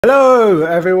Hello,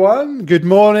 everyone. Good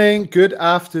morning, good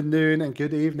afternoon, and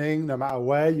good evening, no matter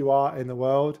where you are in the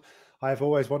world. I've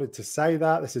always wanted to say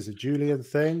that. This is a Julian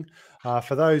thing.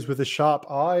 For those with a sharp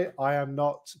eye, I am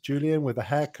not Julian with a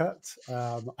haircut.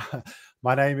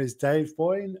 My name is Dave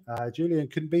Boyne. Julian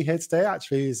couldn't be here today.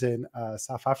 Actually, he's in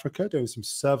South Africa doing some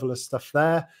serverless stuff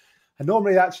there. And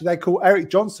normally, actually, they call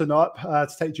Eric Johnson up to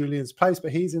take Julian's place,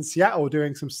 but he's in Seattle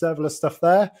doing some serverless stuff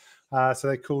there. So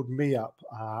they called me up,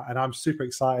 and I'm super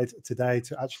excited today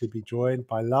to actually be joined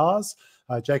by Lars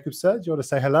Jacobsson. Do you want to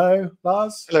say hello,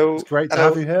 Lars? Hello. It's great to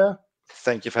have you here.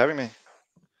 Thank you for having me.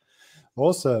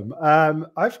 Awesome. I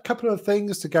have a couple of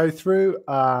things to go through,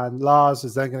 and Lars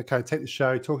is then going to kind of take the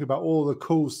show talking about all the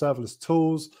cool serverless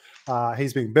tools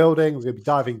he's been building. We're going to be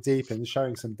diving deep and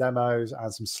showing some demos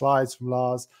and some slides from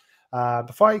Lars.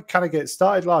 Before I kind of get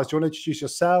started, Lars, do you want to introduce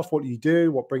yourself? What do you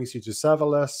do? What brings you to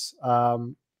serverless?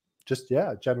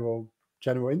 General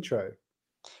intro.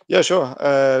 Yeah, sure.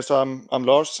 So I'm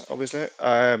Lars, obviously.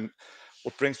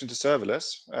 What brings me to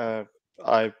serverless?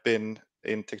 I've been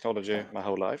in technology my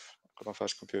whole life. I got my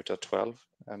first computer at 12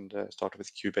 and started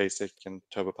with QBasic and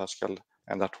Turbo Pascal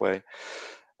and that way.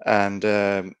 And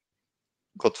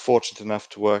got fortunate enough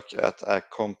to work at a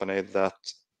company that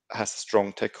has a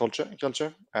strong tech culture.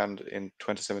 And in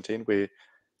 2017, we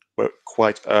were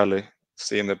quite early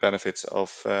seeing the benefits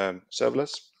of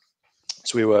serverless.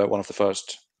 So we were one of the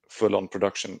first full-on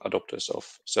production adopters of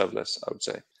serverless, I would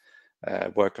say.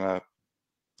 Working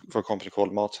for a company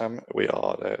called Matam. We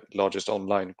are the largest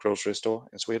online grocery store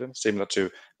in Sweden, similar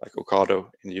to like Ocado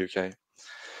in the UK.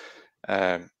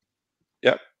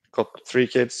 Got 3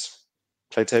 kids,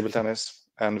 play table tennis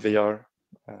and VR.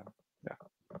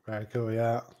 Very cool.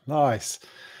 Yeah, nice.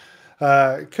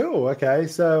 Cool. Okay,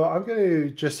 so I'm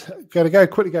going to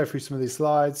quickly go through some of these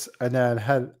slides and then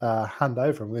hand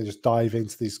over. I'm going to just dive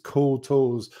into these cool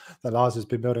tools that Lars has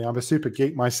been building. I'm a super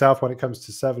geek myself when it comes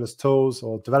to serverless tools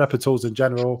or developer tools in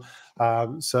general.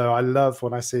 So I love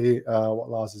when I see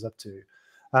what Lars is up to.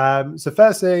 So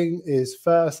first thing is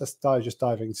let's just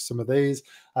dive into some of these.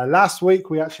 Last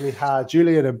week we actually had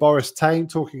Julian and Boris Tane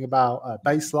talking about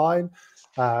Baseline.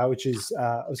 Which is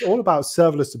it's all about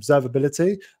serverless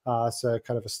observability. So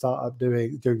kind of a startup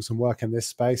doing some work in this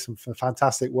space, and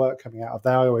fantastic work coming out of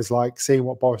there. I always like seeing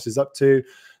what Boris is up to,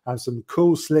 and some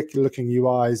cool, slick looking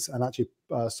UIs, and actually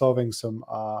solving some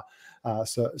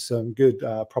good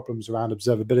problems around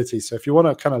observability. So if you want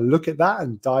to kind of look at that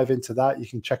and dive into that, you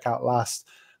can check out last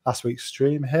week's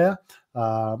stream here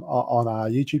on our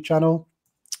YouTube channel.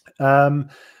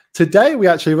 Today, we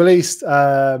actually released,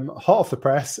 hot off the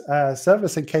press,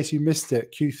 serverless in case you missed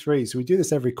it, Q3. So we do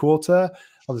this every quarter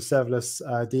on the serverless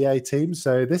DA team.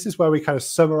 So this is where we kind of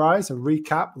summarize and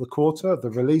recap the quarter, the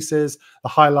releases, the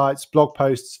highlights, blog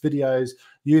posts, videos,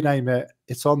 you name it,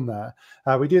 it's on there.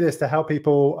 We do this to help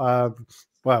people,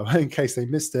 in case they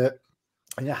missed it,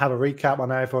 and have a recap. I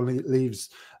know everyone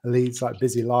leads like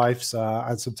busy lives,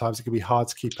 and sometimes it can be hard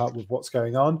to keep up with what's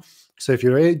going on. So if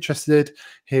you're interested,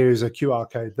 here's a QR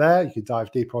code there. You can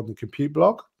dive deeper on the compute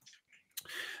blog.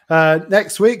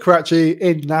 Next week, we're actually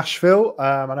in Nashville.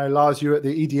 I know, Lars, you were at the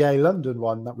EDA London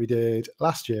one that we did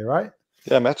last year, right?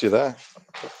 Yeah, I met you there.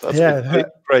 That's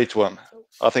a great one.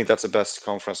 I think that's the best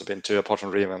conference I've been to, apart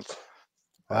from Reinvent.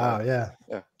 Wow, yeah.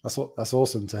 That's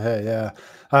awesome to hear. Yeah,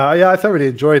 I thoroughly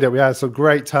enjoyed it. We had some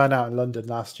great turnout in London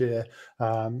last year.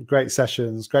 Great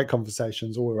sessions, great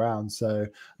conversations all around. So I'm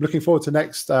looking forward to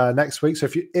next week. So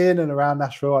if you're in and around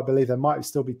Nashville, I believe there might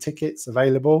still be tickets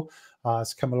available.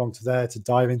 So come along to there to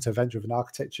dive into event-driven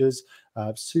architectures.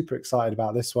 Super excited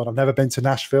about this one. I've never been to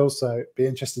Nashville, so be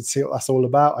interested to see what that's all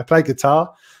about. I play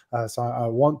guitar, so I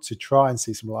want to try and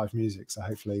see some live music. So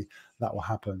hopefully that will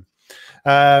happen.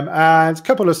 And a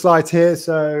couple of slides here.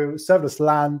 So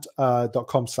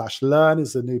serverlessland.com/learn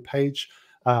is the new page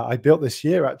I built this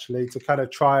year, actually, to kind of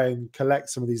try and collect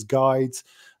some of these guides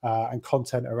and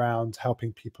content around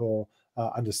helping people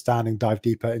understand and dive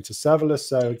deeper into serverless.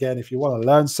 So again, if you want to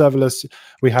learn serverless,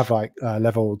 we have like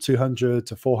level 200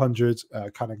 to 400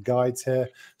 kind of guides here.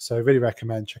 So I really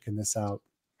recommend checking this out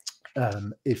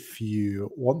if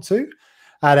you want to.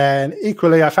 And then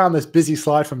equally, I found this busy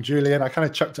slide from Julian. I kind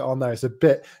of chucked it on there. It's a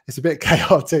bit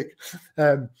chaotic,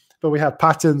 but we have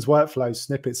patterns, workflows,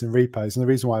 snippets, and repos. And the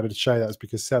reason why I would show that is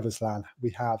because Serverless Land, we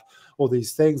have all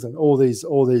these things, and all these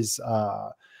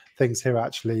things here are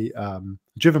actually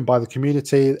driven by the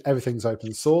community. Everything's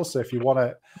open source. So if you want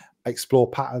to explore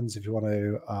patterns, if you want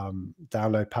to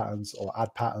download patterns or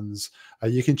add patterns,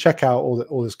 you can check out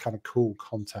all this kind of cool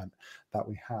content that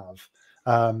we have.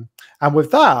 And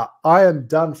with that, I am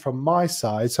done from my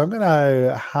side. So I'm going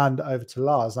to hand over to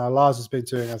Lars. Now, Lars has been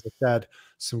doing, as I said,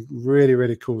 some really,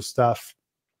 really cool stuff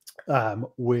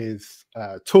with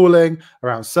tooling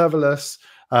around serverless.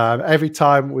 Every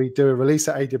time we do a release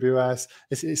at AWS,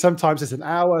 sometimes it's an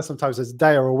hour, sometimes it's a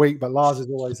day or a week, but Lars is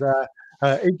always there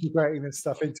integrating this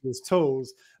stuff into his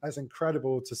tools. That's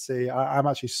incredible to see. I'm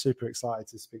actually super excited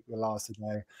to speak with Lars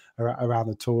today around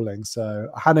the tooling. So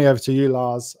handing over to you,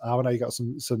 Lars. I know you got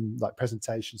some like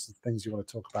presentations and things you want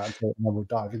to talk about, and then we'll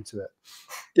dive into it.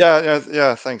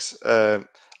 Yeah. Thanks.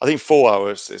 I think 4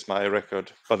 hours is my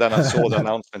record, but then I saw the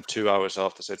announcement 2 hours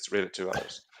after, so it's really 2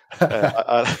 hours.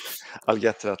 I'll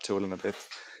get to that tool in a bit.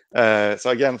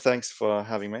 So again, thanks for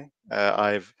having me.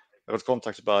 I was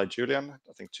contacted by Julian,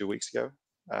 I think 2 weeks ago,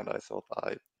 and I thought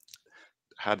I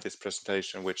had this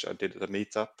presentation, which I did at a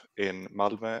meetup in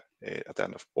Malmö at the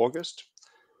end of August.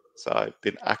 So I've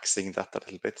been axing that a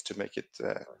little bit to make it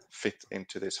fit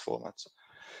into this format.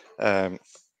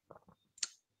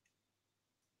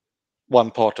 One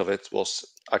part of it was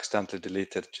accidentally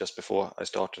deleted just before I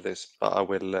started this, but I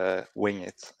will wing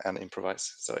it and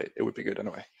improvise. So it would be good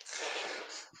anyway,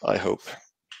 I hope.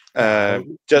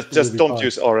 Just don't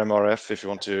use RMRF if you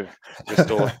want to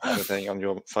restore anything on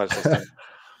your file system.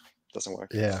 Doesn't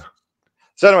work. Yeah.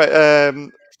 So anyway,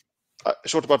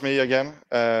 short about me again.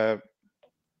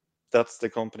 That's the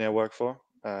company I work for.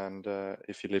 And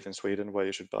if you live in Sweden, where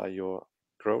you should buy your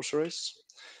groceries.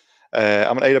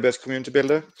 I'm an AWS community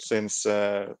builder since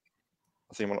I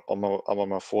think I'm on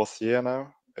my 4th year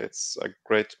now. It's a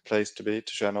great place to be,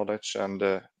 to share knowledge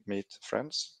and meet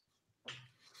friends.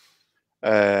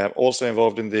 Also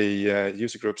involved in the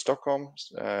user group Stockholm,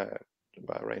 where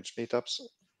I arrange meetups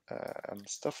and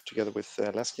stuff together with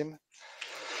Leskin.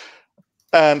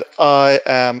 And I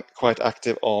am quite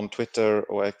active on Twitter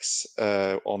or X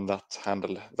on that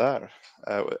handle there.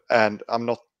 And I'm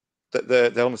not,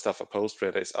 the only stuff I post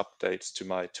really is updates to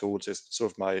my tools. Is sort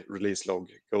of my release log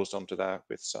goes onto there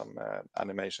with some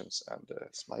animations and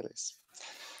smileys.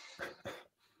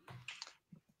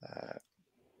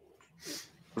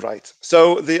 Right.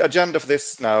 So the agenda for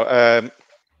this now,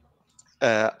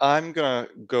 I'm gonna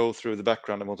go through the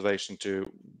background and motivation to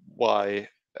why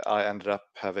I ended up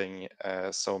having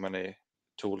so many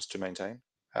tools to maintain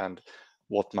and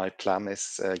what my plan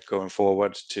is going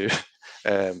forward to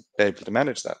be able to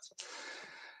manage that.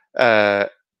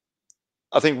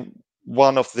 I think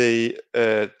one of the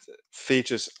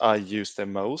features I use the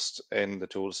most in the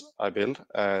tools I build,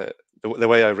 the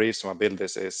way I reason I build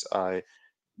this is I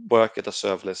work at a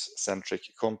serverless-centric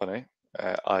company.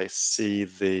 I see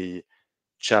the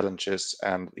challenges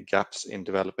and the gaps in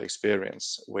developer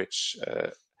experience, which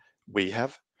we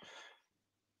have.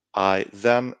 I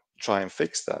then try and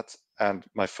fix that. And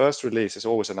my first release is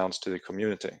always announced to the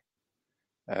community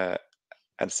and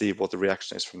see what the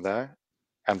reaction is from there.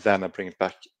 And then I bring it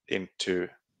back into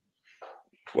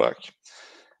work.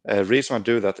 The reason I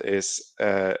do that is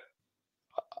the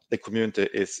community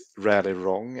is rarely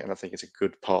wrong. And I think it's a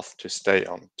good path to stay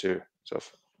on, to sort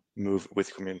of move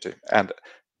with community and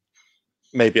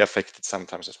maybe affect it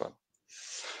sometimes as well.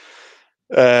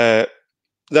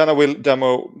 Then I will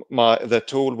demo the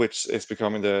tool, which is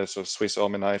becoming the sort of Swiss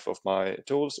Army knife of my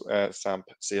tools, SAM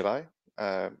CLI.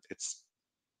 It's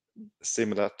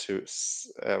similar to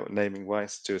naming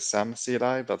wise to SAM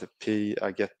CLI, but the P,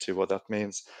 I get to what that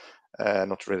means.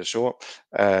 Not really sure.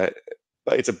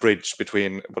 But it's a bridge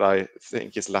between what I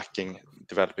think is lacking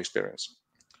developer experience.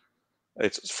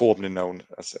 It's formerly known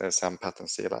as SAM pattern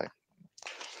CLI.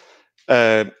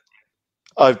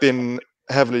 I've been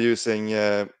heavily using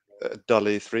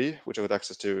DALL-E 3, which I got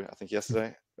access to, I think,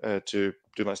 yesterday, to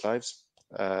do my slides.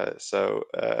 So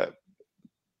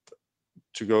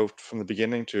to go from the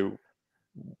beginning to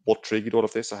what triggered all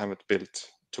of this, I haven't built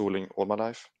tooling all my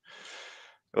life.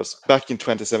 It was back in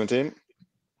 2017.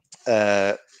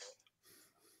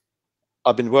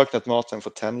 I've been working at Martin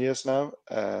for 10 years now.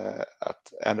 At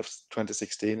the end of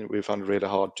 2016, we found it really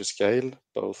hard to scale,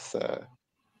 both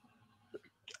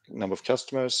number of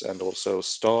customers and also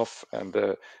staff, and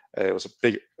it was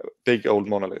a big old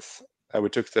monolith. And we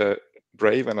took the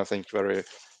brave and I think very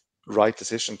right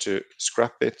decision to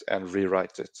scrap it and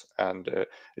rewrite it. And it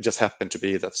just happened to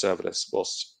be that serverless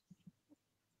was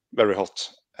very hot,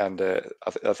 and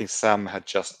I think SAM had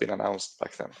just been announced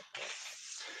back then.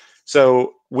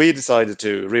 So we decided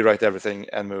to rewrite everything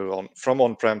and move on from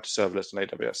on-prem to serverless and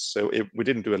AWS. So we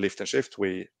didn't do a lift and shift,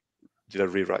 we did a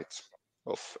rewrite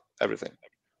of everything.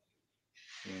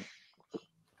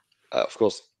 Of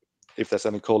course, if there's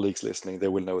any colleagues listening, they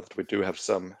will know that we do have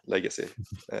some legacy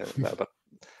there, but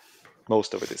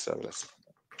most of it is serverless.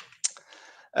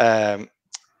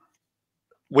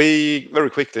 we very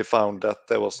quickly found that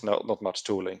there was not much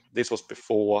tooling. This was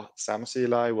before SAM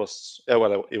CLI was,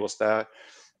 well, it was there,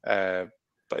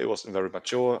 but it wasn't very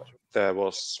mature. There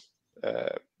was, there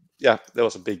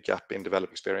was a big gap in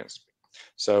developer experience.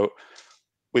 So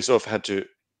we sort of had to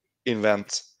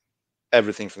invent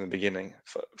everything from the beginning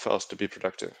for us to be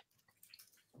productive.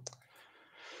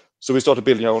 So we started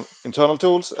building our own internal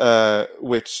tools,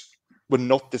 which were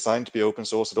not designed to be open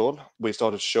source at all. We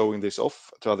started showing this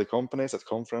off to other companies at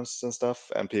conferences and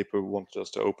stuff, and people wanted us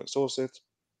to open source it,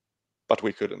 but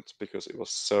we couldn't because it was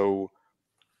so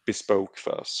bespoke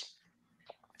for us.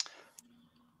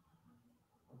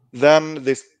 Then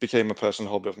this became a personal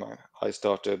hobby of mine. I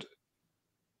started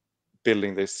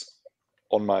building this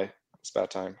on my spare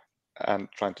time and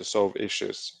trying to solve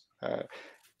issues.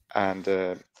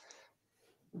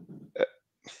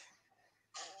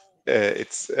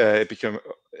 It became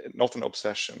not an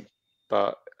obsession,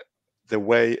 but the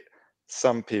way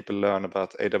some people learn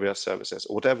about AWS services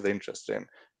or whatever they're interested in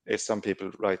is some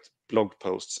people write blog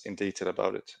posts in detail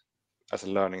about it as a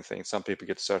learning thing. Some people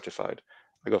get certified.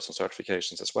 I got some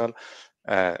certifications as well.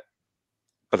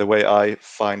 But the way I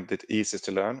find it easiest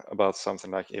to learn about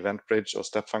something like Event Bridge or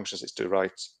step functions is to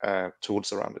write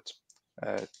tools around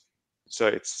it. So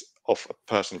it's of a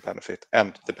personal benefit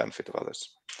and the benefit of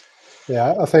others.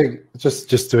 Yeah, I think just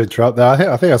to interrupt there, I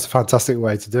think that's a fantastic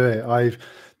way to do it. I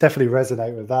definitely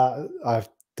resonate with that. I've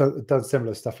done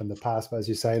similar stuff in the past, but as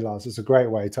you say, Lars, it's a great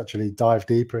way to actually dive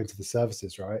deeper into the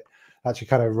services, right? Actually,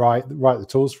 kind of write the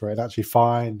tools for it, and actually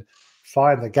find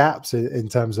the gaps in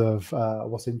terms of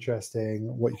what's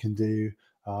interesting, what you can do.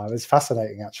 It's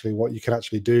fascinating, actually, what you can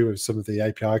actually do with some of the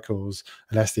API calls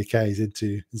and SDKs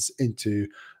into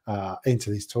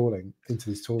these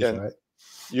tools, Yeah. right?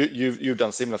 You've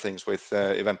done similar things with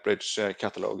EventBridge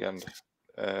catalog and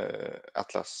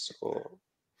Atlas, or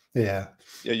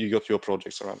you got your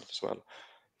projects around it as well.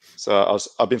 So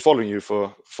I've been following you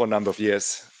for a number of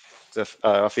years.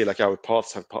 I feel like our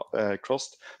paths have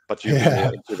crossed, but you've been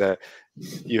more into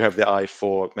you have the eye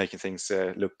for making things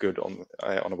look good on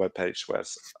a web page,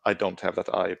 whereas I don't have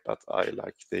that eye, but I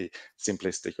like the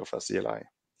simplistic of a CLI.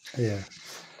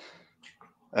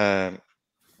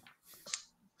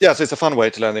 So it's a fun way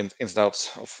to learn the ins and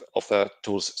outs of the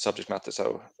tool's subject matter.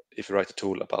 So if you write a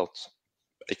tool about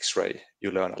X-ray,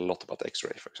 you learn a lot about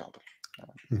X-ray, for example.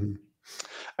 And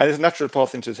it's a natural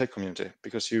path into the tech community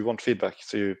because you want feedback.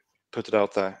 So you put it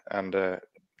out there and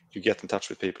you get in touch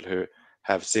with people who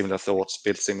have similar thoughts,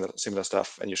 build similar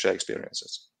stuff, and you share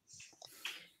experiences.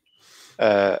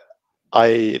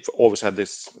 I've always had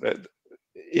this,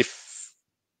 if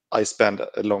I spend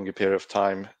a longer period of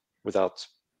time without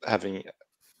having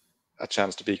a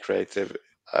chance to be creative,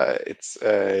 it's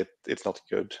not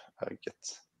good. I get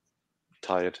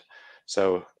tired.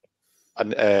 So I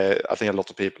think a lot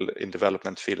of people in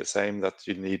development feel the same, that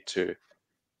you need to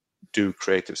do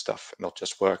creative stuff, not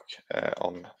just work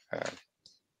on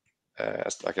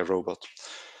as like a robot.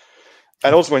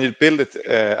 And also when you build it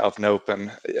out in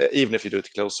open, even if you do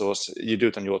it closed source, you do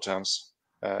it on your terms.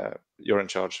 You're in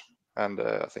charge. And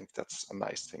I think that's a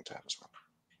nice thing to have as well.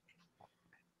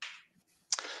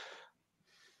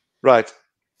 Right,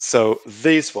 so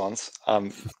these ones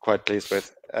I'm quite pleased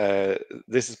with.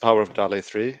 This is power of DALL-E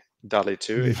 3. DALL-E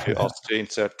 2, if you ask to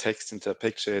insert text into a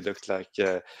picture, it looked like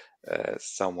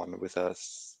someone with a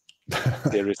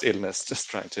serious illness just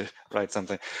trying to write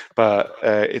something. But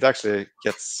it actually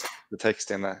gets the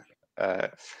text in there.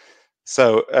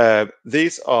 So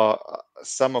these are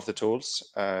some of the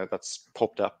tools that's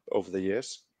popped up over the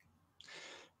years.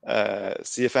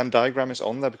 CFN diagram is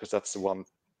on there because that's the one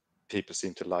people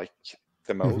seem to like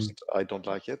the most. I don't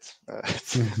like it.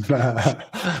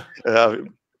 I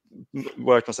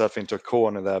worked myself into a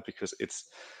corner there because it's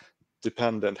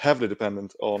heavily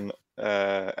dependent on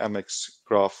MX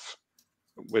Graph,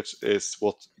 which is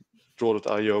what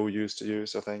Draw.io used to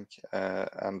use, I think,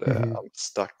 and I'm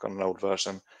stuck on an old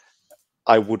version.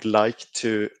 I would like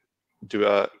to do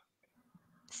a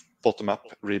bottom-up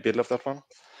rebuild of that one.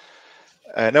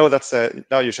 No, that's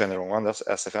now you're showing the wrong one. That's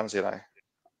SFN CLI.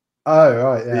 Oh,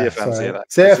 right, yeah. CFN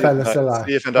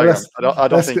CFN diagram. I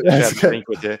don't think you shared the link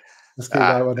with you. Let's keep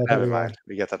that one up never anyway. mind.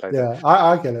 We get that later. Yeah,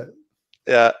 I get it.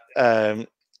 Yeah,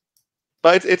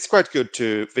 but it's quite good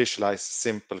to visualize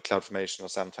simple CloudFormation or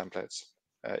SAM templates.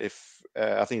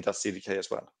 I think that's CDK as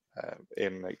well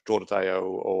in Draw.io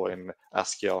or in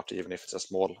ASCII art, even if it's a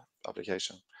small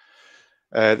application.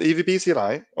 The EVB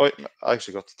CLI. Oh, I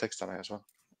actually got the text on here as well.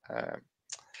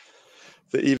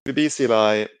 The EVB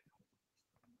CLI.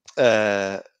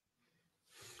 There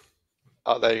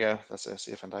you go. That's a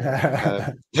CFN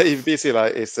diagram. The EVB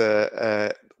CLI is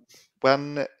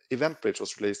when EventBridge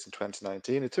was released in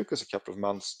 2019, it took us a couple of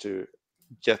months to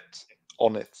get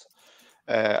on it.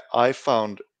 I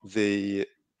found the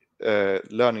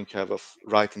learning curve of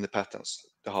writing the patterns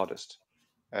the hardest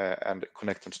and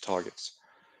connect them to targets.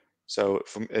 So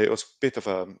it was a bit of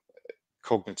a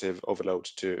cognitive overload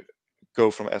to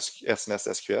go from SNS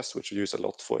SQS, which we use a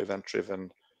lot for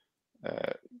event-driven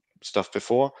stuff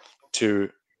before, to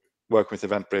work with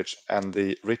EventBridge and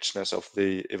the richness of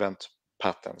the event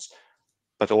patterns,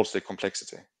 but also the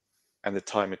complexity and the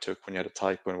time it took when you had a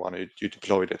typo in one, you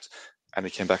deployed it, and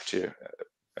it came back to you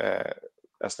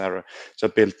as an error. So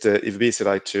I built EVB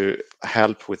CLI to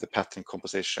help with the pattern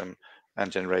composition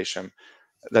and generation.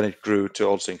 Then it grew to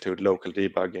also include local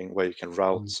debugging, where you can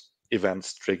route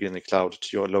events triggered in the cloud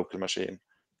to your local machine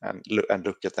and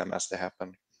look at them as they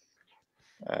happen.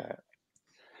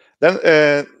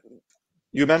 Then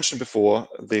you mentioned before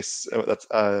this that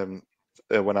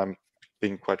when I'm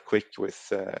being quite quick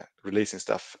with releasing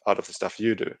stuff out of the stuff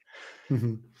you do,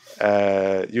 you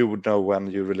would know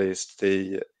when you released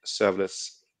the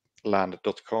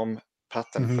serverless.land.com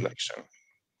pattern collection.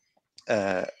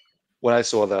 When I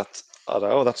saw that, I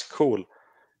thought, oh, that's cool,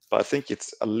 but I think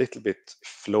it's a little bit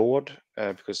flawed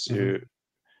because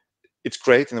it's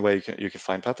great in the way you can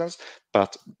find patterns,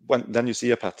 but then you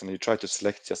see a pattern, you try to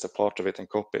select just a part of it and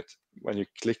copy it. When you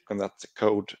click on that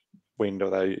code window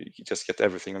there, you just get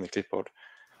everything on the clipboard.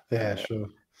 Yeah, sure.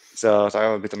 So I was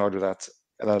a bit annoyed with that.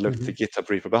 And I looked at the GitHub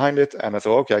repo behind it, and I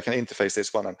thought, okay, I can interface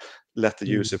this one and let the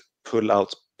user pull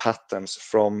out patterns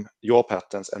from your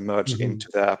patterns and merge into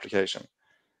their application.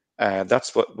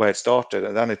 That's where it started,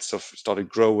 and then it sort of started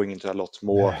growing into a lot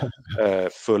more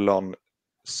full-on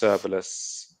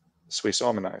serverless Swiss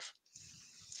Army knife.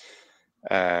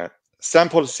 SAM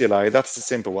policy CLI, that's the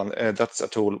simple one. That's a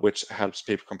tool which helps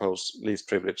people compose least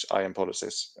privilege IAM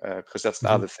policies, because that's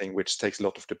the other thing which takes a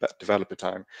lot of developer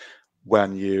time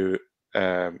when you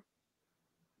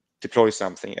deploy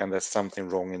something and there's something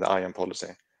wrong in the IAM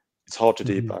policy. It's hard to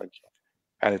debug,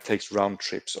 and it takes round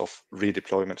trips of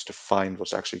redeployments to find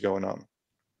what's actually going on.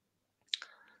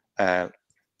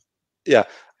 Yeah,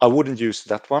 I wouldn't use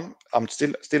that one. I'm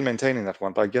still maintaining that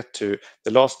one, but I get to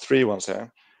the last three ones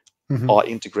here are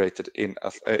integrated in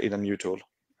a new tool.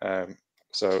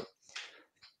 So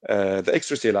the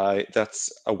X-ray CLI,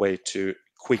 that's a way to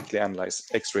quickly analyze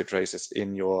X-ray traces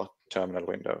in your terminal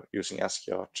window using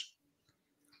ASCII art.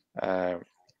 And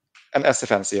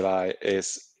SFN CLI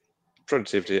is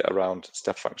productivity around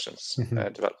step functions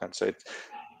development. So it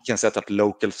can set up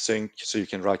local sync, so you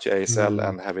can write your ASL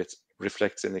and have it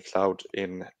reflect in the cloud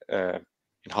in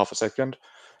half a second.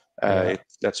 It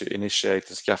lets you initiate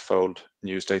and scaffold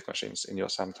new state machines in your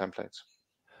SAM template.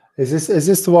 Is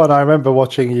this the one I remember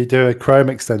watching you do a Chrome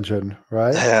extension,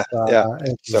 right? Yeah.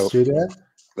 So Studio.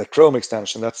 The Chrome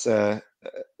extension, that's a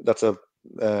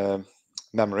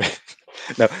memory.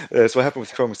 No, so what happened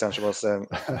with Chrome extension was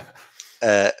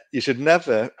you should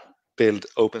never build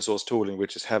open source tooling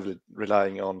which is heavily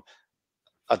relying on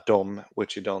a DOM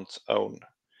which you don't own.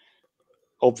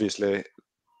 Obviously,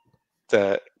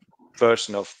 the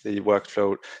version of the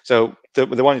workflow. So the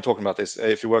one you're talking about is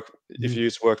if you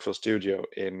use Workflow Studio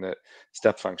in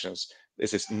step functions,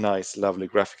 this is nice, lovely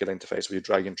graphical interface where you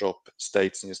drag and drop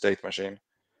states in your state machine.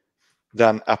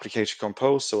 Then Application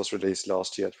Composer was released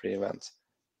last year at re:Invent.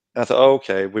 And I thought, oh,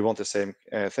 okay, we want the same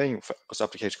thing because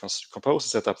Application Composer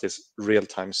set up this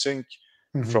real-time sync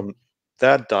from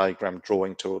that diagram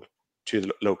drawing tool to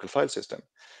the local file system.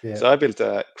 So I built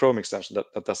a Chrome extension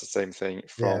that does the same thing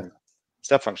from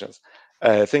step functions.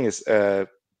 The thing is, the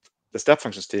step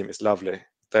functions team is lovely.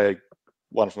 They're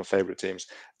one of my favorite teams.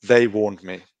 They warned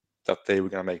me that they were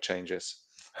going to make changes.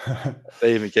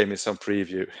 They even gave me some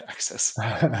preview access.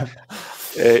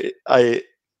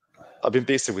 I've been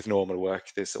busy with normal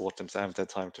work this autumn, so I haven't had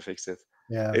time to fix it.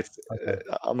 Yeah,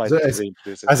 I might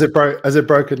reintroduce it. Has it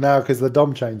broken now because the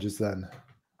DOM changes then?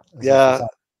 Yeah.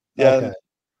 Okay.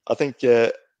 I think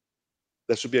there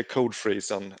should be a code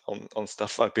freeze on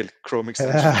stuff I built Chrome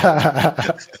extension.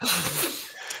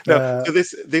 No, so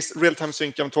this real-time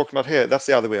sync I'm talking about here, that's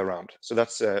the other way around. So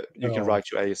that's you can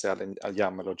write your ASL in a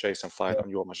YAML or JSON file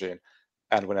on your machine,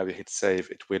 and whenever you hit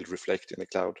save, it will reflect in the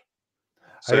cloud.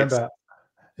 So I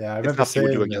remember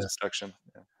seeing this. Production.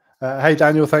 Hey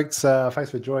Daniel, thanks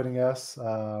for joining us.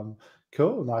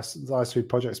 Cool, nice sweet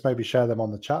projects. Maybe share them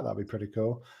on the chat. That'd be pretty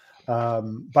cool.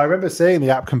 But I remember seeing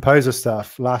the App Composer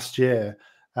stuff last year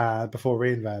before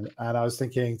re:Invent, and I was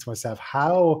thinking to myself,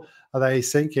 how are they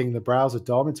syncing the browser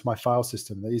DOM into my file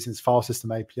system? They're using this file system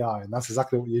API, and that's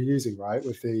exactly what you're using, right?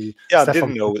 With the I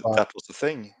didn't know that was the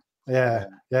thing. Yeah,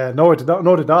 yeah. Nor did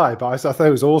I. But I thought it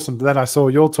was awesome. But then I saw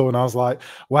your tool, and I was like,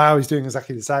 "Wow, he's doing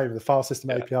exactly the same with the file system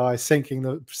API, syncing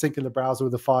the browser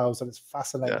with the files." And it's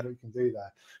fascinating what you can do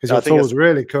there. Because your tool is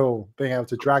really cool, being able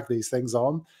to drag these things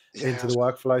on into the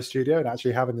workflow studio and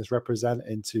actually having this represent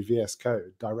into VS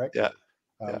Code directly,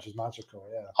 which is magical.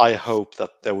 Yeah. I hope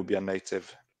that there will be a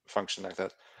native function like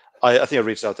that. I think I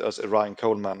reached out to Ryan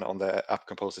Coleman on the App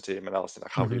Composer team, and I was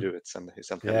like, "How do you do it?" And he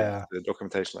sent me the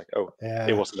documentation, like, "Oh,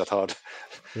 it wasn't that hard."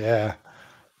 Yeah,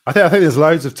 I think there's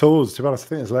loads of tools. To be honest, I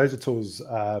think there's loads of tools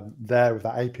there with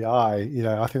that API. You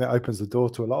know, I think that opens the door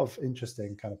to a lot of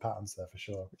interesting kind of patterns there for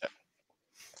sure.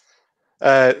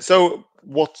 So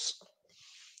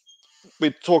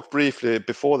we talked briefly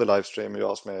before the live stream. You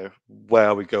asked me where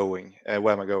are we going?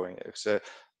 Where am I going? So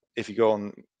if you go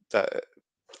on that,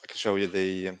 I can show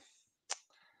you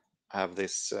I have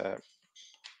this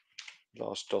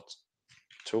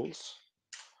Lars.tools.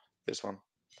 This one.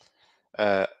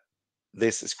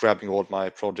 This is grabbing all my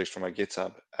projects from my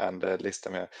GitHub and list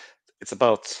them here. It's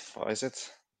about, what is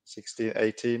it, 16,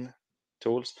 18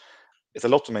 tools. It's a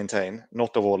lot to maintain.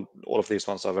 Not all of these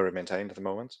ones are very maintained at the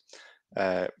moment.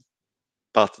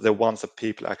 But the ones that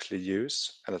people actually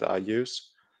use and that I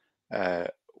use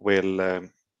will,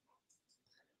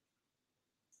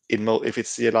 if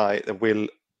it's CLI,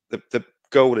 the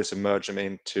goal is to merge them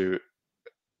into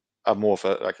a more of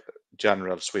a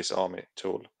general Swiss Army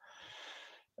tool.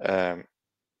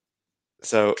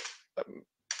 So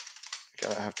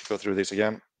I have to go through this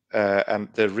again. And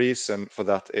the reason for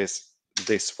that is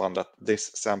this one, that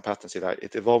this SAM pattern CLI,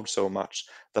 it evolved so much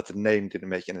that the name didn't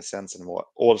make any sense anymore.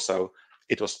 Also,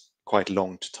 it was quite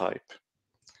long to type.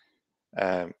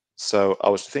 So I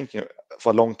was thinking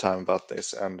for a long time about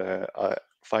this, and I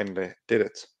finally did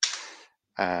it.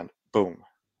 And boom,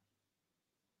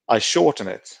 I shorten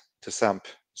it to SAMP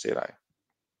CLI.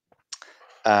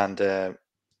 And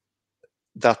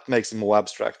that makes it more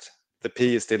abstract. The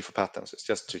P is still for patterns. It's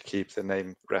just to keep the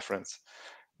name reference.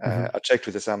 I checked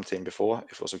with the SAM team before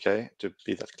if it was okay to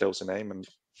be that close a name, and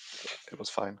it was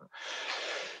fine.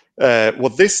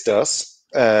 What this does,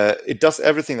 it does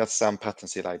everything that SAM pattern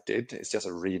CLI did. It's just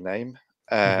a rename.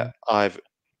 I've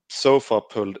so far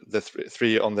pulled the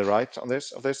three on the right of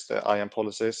this, the IAM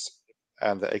policies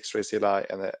and the X-ray CLI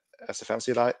and the SFM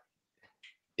CLI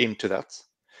into that.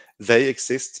 They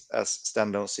exist as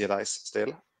standalone CLIs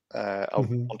still. I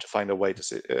want to find a way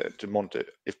to monitor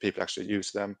if people actually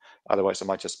use them. Otherwise, I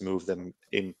might just move them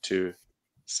into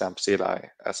SAMP CLI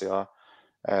as they are.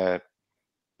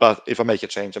 But if I make a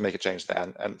change, I make a change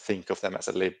then and think of them as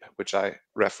a lib, which I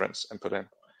reference and put in.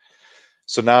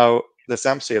 So now the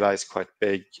SAMP CLI is quite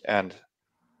big, and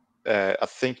I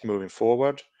think moving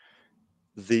forward,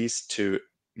 these two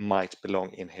might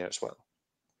belong in here as well.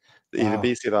 The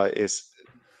EVB CLI is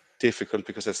difficult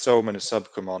because there's so many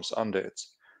subcommands under it.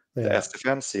 The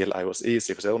SFN CLI was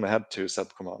easy because I only had 2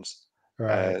 subcommands.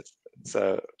 Right.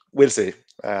 So we'll see.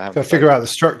 Got to figure out the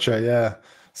structure, yeah.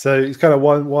 So it's kind of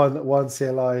one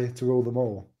CLI to rule them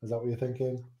all. Is that what you're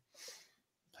thinking?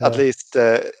 At least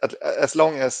as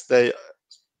long as they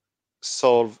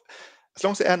solve, as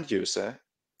long as the end user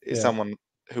is someone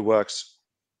who works,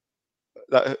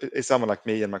 is someone like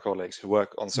me and my colleagues who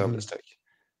work on serverless tech.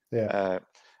 Yeah.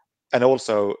 And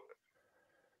also,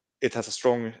 it has a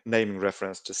strong naming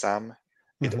reference to SAM.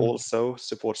 It also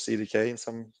supports CDK in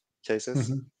some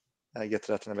cases. I get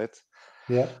to that in a bit.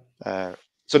 Yeah.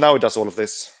 So now it does all of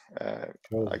this.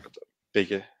 Cool. I got a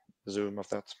bigger zoom of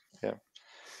that.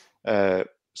 Yeah.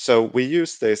 So we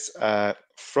use this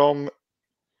from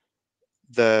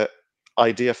the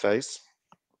idea phase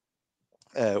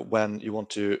when you want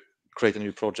to create a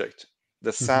new project.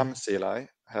 The SAM CLI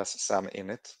has SAM in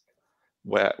it,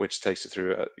 which takes you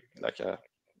through a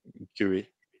GUI,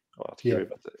 or not GUI,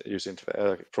 but using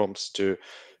prompts to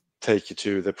take you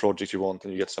to the project you want,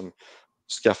 and you get some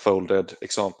scaffolded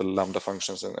example Lambda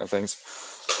functions and things.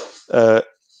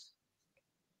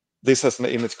 This has an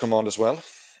init command as well,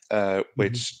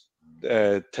 which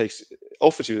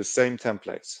offers you the same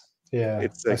templates.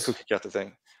 It's a cookie cutter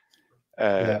thing.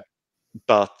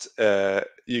 But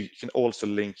you can also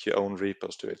link your own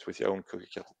repos to it with your own cookie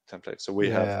cutter template. So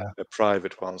we have the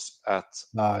private ones at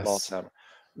Martinham,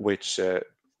 which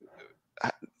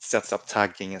sets up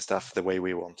tagging and stuff the way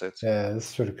we want it. Yeah,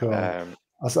 this is really cool. I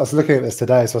was looking at this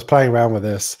today, so I was playing around with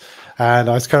this, and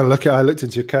I was kind of I looked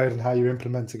into your code and how you're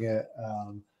implementing it.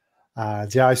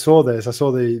 And yeah, I saw this. I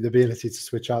saw the ability to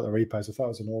switch out the repos. I thought it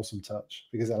was an awesome touch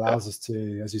because it allows us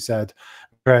to, as you said,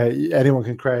 anyone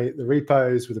can create the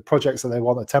repos with the projects that they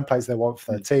want, the templates they want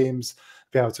for their teams.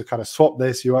 be able to kind of swap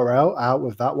this URL out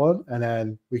with that one, and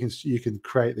then you can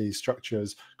create these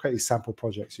structures, create these sample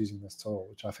projects using this tool,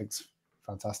 which I think is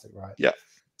fantastic, right?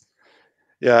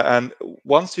 Yeah, and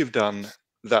once you've done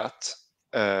that,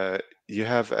 you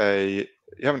have an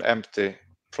empty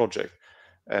project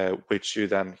which you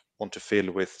then want to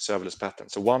fill with serverless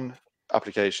patterns. So one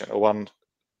application or one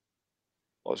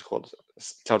what's it called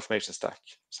CloudFormation stack,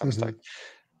 SAM stack,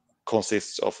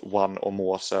 consists of one or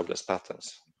more serverless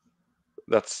patterns.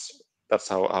 That's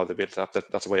how they build it up.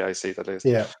 That's the way I see it, at least.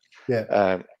 Yeah.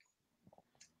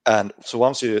 And so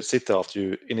once you sit there after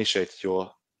you initiate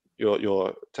your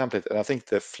template, and I think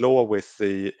the flaw with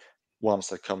the ones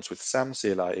that comes with SAM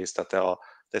CLI is that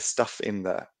there's stuff in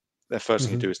there. The first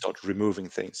thing you do is start removing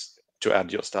things to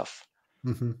add your stuff.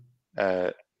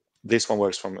 This one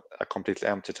works from a completely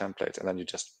empty template, and then you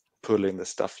just pull in the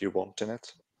stuff you want in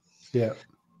it. Yeah.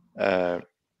 And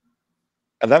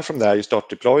then from there you start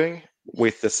deploying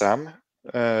with the SAM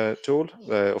tool,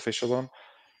 the official one,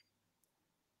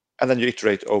 and then you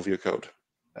iterate over your code.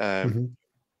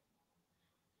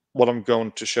 What I'm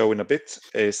going to show in a bit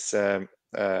is the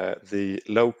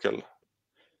local.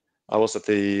 I was at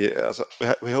we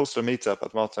hosted a meetup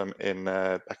at Matam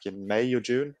back in May or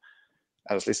June.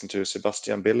 I was listening to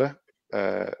Sebastian Bille,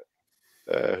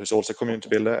 who's also a community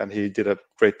builder, and he did a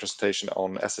great presentation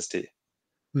on SST.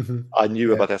 I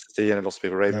knew about SST, and lots of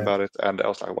people raving about it, and I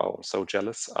was like, wow, I'm so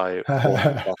jealous. I want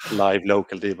that live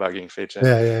local debugging feature.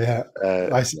 Yeah.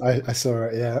 I saw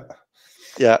it.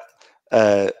 Yeah.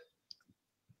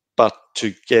 But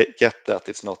to get that,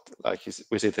 it's not like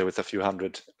we sit there with a few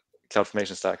hundred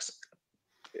CloudFormation stacks.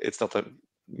 It's not a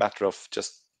matter of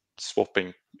just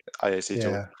swapping IAC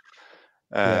tool.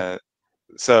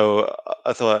 So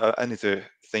I thought I need to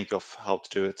think of how to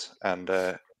do it, and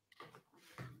I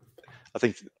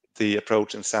think the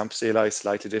approach in SAM CLI is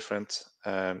slightly different.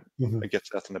 I get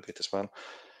to that in a bit as well.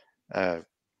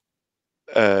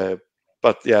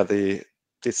 But yeah, the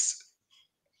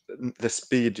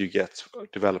speed you get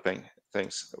developing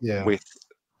things with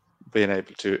being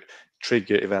able to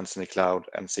trigger events in the cloud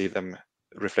and see them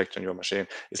reflect on your machine.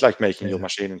 It's like making your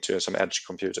machine into some edge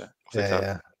computer of the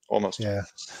cloud, almost.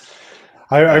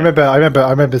 I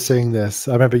remember seeing this.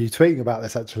 I remember you tweeting about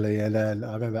this, actually, and then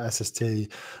I remember SST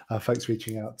folks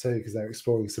reaching out too, because they're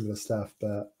exploring similar stuff.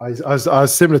 But I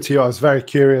was similar to you. I was very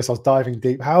curious. I was diving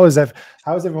deep. How is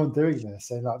everyone doing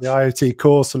this? And like the IoT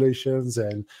core solutions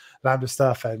and Lambda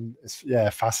stuff, and it's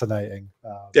fascinating.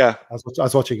 I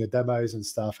was watching the demos and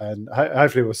stuff, and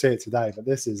hopefully we'll see it today. But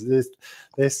this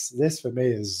for me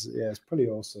is it's pretty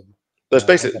awesome. There's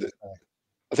basically,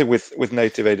 I think with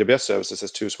native AWS services,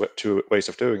 there's two ways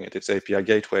of doing it. It's API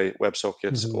gateway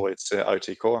WebSockets, or it's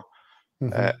IoT core.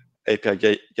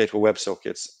 API gateway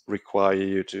WebSockets require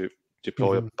you to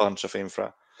deploy a bunch of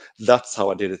infra. That's how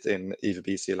I did it in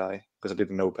EVB CLI, because I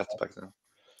didn't know better back then.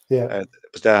 But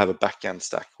there I have a backend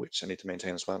stack which I need to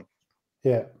maintain as well.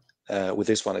 With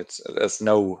this one, there's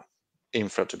no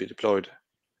infra to be deployed.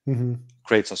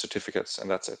 Create some certificates, and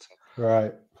that's it.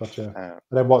 Right, gotcha.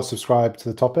 And then subscribe to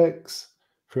the topics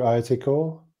through IoT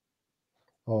core,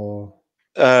 or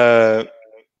I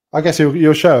guess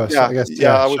you'll show us. I guess.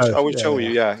 I will show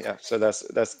you. Yeah. So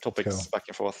there's topics back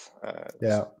and forth.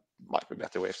 Might be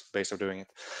better ways of doing it.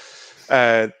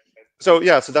 So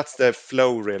that's the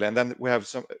flow, really. And then we have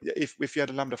some. If you had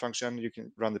a Lambda function, you can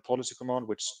run the policy command,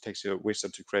 which takes you a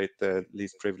wizard to create the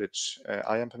least privilege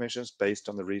IAM permissions based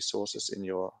on the resources in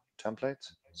your template.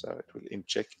 So it will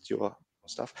inject your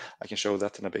stuff. I can show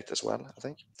that in a bit as well, I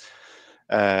think.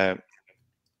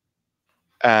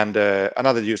 And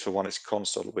another useful one is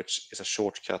console, which is a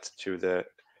shortcut to the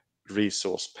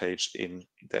resource page in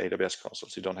the AWS console.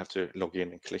 So you don't have to log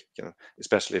in and click,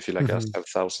 especially if you like us have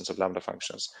thousands of Lambda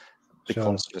functions. The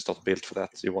console is not built for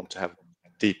that. You want to have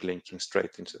deep linking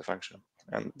straight into the function,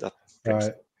 and that brings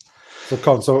So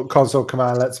console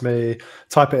command lets me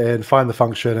type it in, find the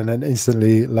function, and then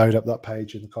instantly load up that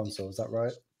page in the console. Is that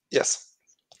right? Yes.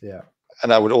 Yeah.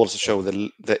 And I would also show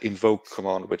the invoke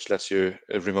command, which lets you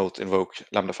remote invoke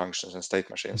Lambda functions and state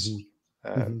machines.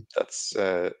 That's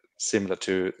similar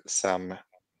to SAM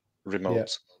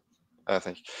remote, I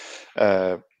think.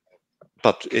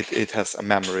 But it has a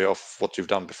memory of what you've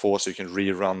done before, so you can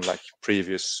rerun like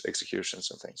previous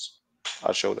executions and things.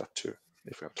 I'll show that too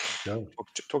if we have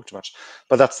to talk too much.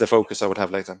 But that's the focus I would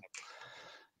have later.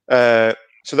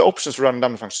 So the options to run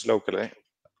Lambda functions locally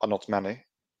are not many.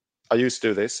 I used to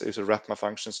do this. I used to wrap my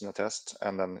functions in a test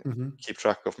and then keep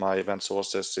track of my event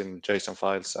sources in JSON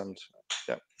files. And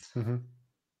you can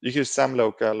use SAM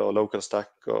local or local stack,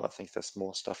 or I think there's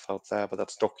more stuff out there, but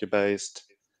that's Docker based.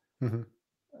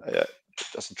 It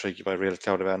doesn't trigger by real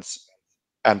cloud events.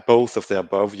 And both of the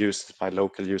above use my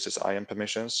local users IAM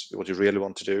permissions. What you really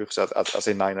want to do, so I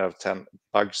say 9 out of 10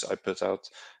 bugs I put out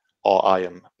are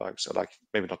IAM bugs, or like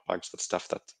maybe not bugs, but stuff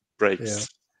that breaks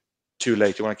too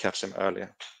late. You want to catch them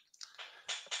earlier.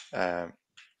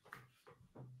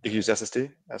 You can use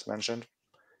SSD, as mentioned,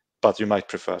 but you might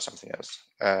prefer something else.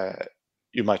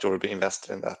 You might already be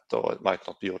invested in that, or it might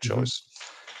not be your choice.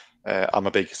 I'm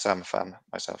a big SAM fan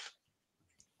myself.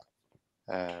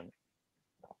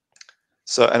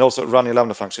 So, and also running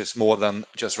Lambda function is more than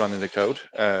just running the code.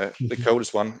 The code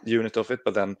is one unit of it,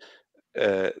 but then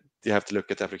you have to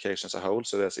look at the application as a whole.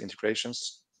 So there's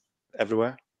integrations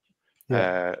everywhere,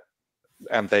 and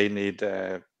they need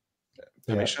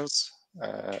permissions,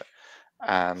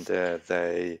 and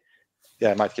they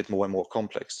might get more and more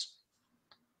complex.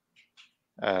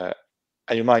 And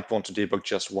you might want to debug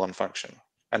just one function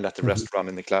and let the rest run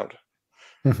in the cloud,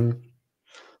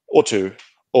 or two,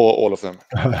 or all of them.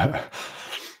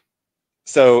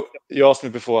 So you asked me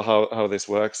before how this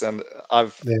works, and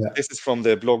this is from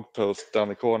the blog post down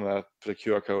the corner. I put a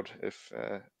QR code if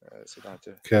so I have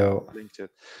to link to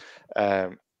it.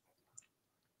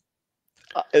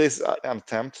 It is an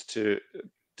attempt to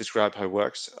describe how it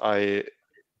works.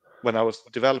 When I was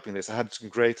developing this, I had some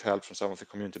great help from some of the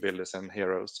community builders and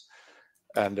heroes.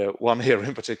 And one hero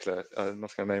in particular, I'm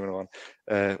not going to name anyone,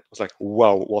 was like,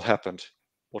 wow, what happened?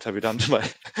 What have you done to my...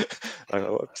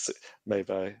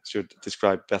 Maybe I should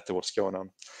describe better what's going on.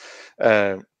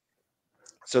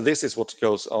 So this is what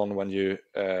goes on when you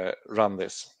run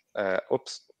this.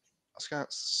 Oops. I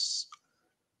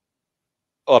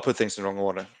put things in the wrong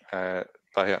order.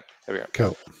 But here we go.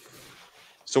 Cool.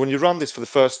 So when you run this for the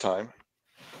first time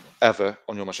ever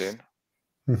on your machine,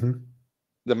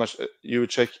 you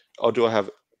check, do I have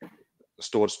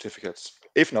stored certificates?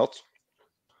 If not,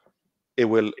 it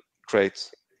will create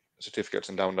certificates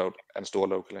and download and store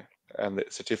locally. And the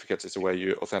certificates is the way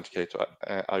you authenticate to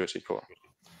IoT Core.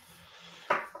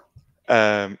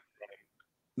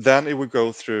 Then it will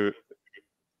go through.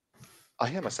 I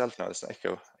hear myself now. There's an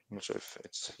echo. I'm not sure if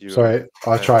it's you. Sorry,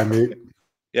 I'll try and mute.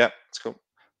 Yeah, it's cool.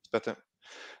 It's better.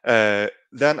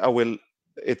 Then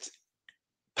it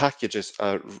packages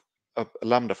a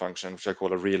Lambda function, which I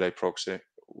call a relay proxy,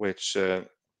 which is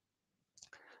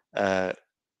a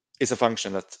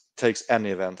function that takes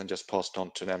any event and just passes it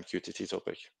on to an MQTT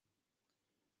topic.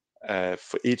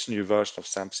 For each new version of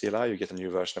SAM CLI, you get a new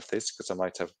version of this, because I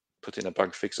might have put in a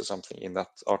bug fix or something in that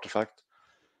artifact.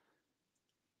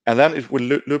 And then it will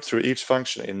loop through each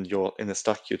function in the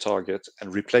stack you target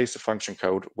and replace the function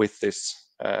code with this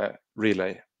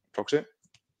relay proxy.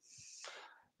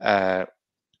 And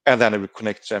then it will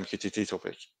connect to MQTT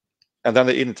topic. And then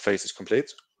the init phase is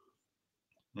complete.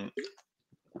 And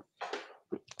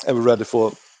we're ready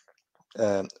for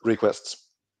requests.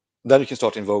 Then you can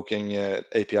start invoking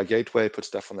API gateway, put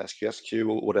stuff on the SQS queue,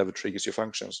 or whatever triggers your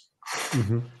functions.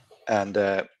 And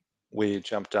we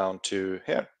jump down to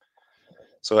here.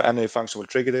 So any function will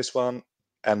trigger this one,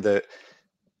 and the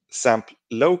SAMP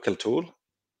local tool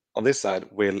on this side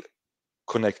will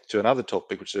connect to another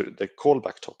topic, which is the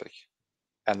callback topic.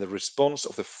 And the response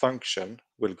of the function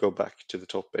will go back to the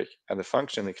topic. And the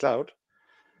function in the cloud,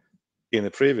 in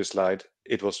the previous slide,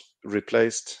 it was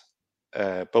replaced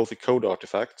both the code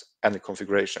artifact and the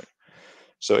configuration.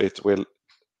 So it will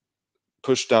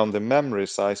push down the memory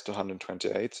size to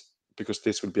 128, because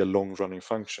this will be a long-running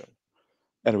function.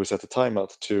 And we set the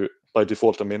timeout to, by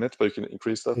default, a minute, but you can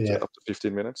increase that to up to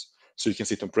 15 minutes. So you can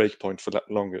sit on breakpoint for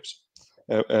longer.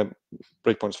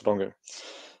 Breakpoints for longer.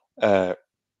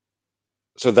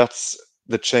 So that's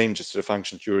the changes to the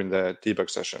function during the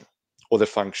debug session, or the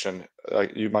function.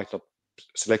 You might not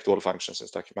select all the functions and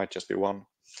stuff. It might just be one.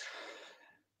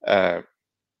 And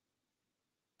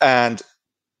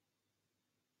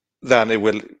then it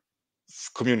will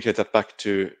communicate that back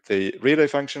to the relay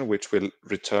function, which will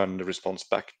return the response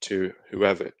back to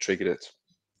whoever triggered it.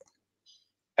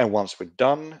 And once we're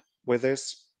done with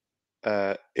this,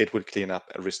 it will clean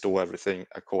up and restore everything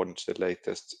according to the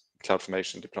latest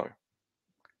CloudFormation deploy.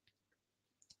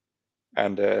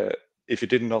 And if you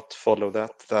did not follow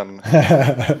that, then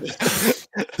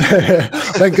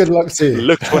then good luck to you.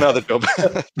 Look for another job.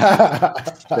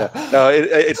 No,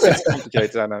 it's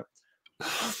complicated, I know.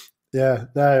 Yeah,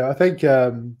 no, I think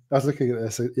I was looking at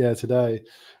this today,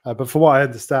 but from what I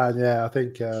understand, I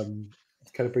think kind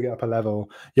of bring it up a level.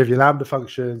 You have your Lambda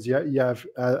functions. You have,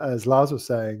 as Lars was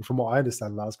saying, from what I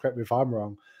understand, Lars, correct me if I'm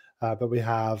wrong, but we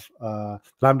have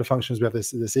Lambda functions. We have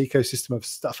this ecosystem of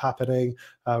stuff happening.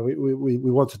 We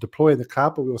want to deploy in the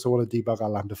cloud, but we also want to debug our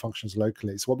Lambda functions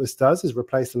locally. So what this does is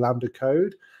replace the Lambda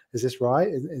code. Is this right?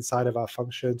 Inside of our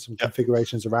function, some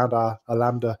configurations around our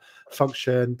Lambda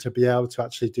function to be able to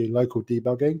actually do local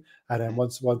debugging. And then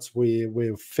once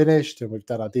we've finished and we've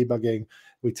done our debugging,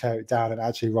 we tear it down and it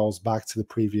actually rolls back to the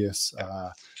previous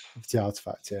the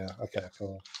artifact. Yeah. Okay.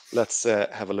 Cool. Let's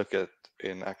have a look at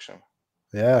in action.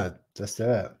 Yeah, let's do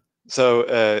it. So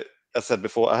as I said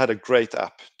before, I had a great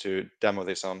app to demo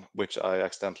this on, which I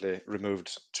accidentally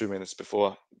removed 2 minutes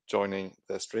before joining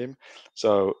the stream.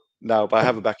 So now I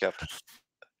have a backup.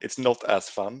 It's not as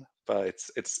fun, but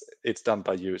it's done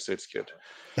by you, so it's good.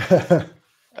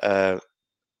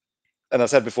 And I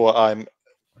said before, I'm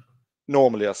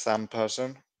normally a SAM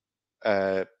person.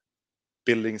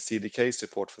 Building CDK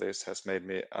support for this has made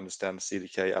me understand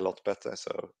CDK a lot better.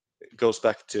 So it goes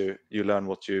back to you learn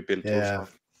what you build tools for.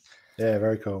 Yeah,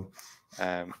 very cool.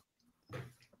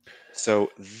 So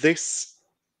this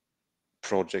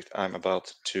project I'm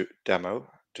about to demo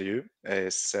to you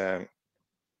is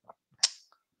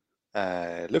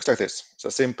looks like this. It's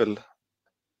a simple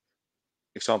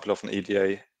example of an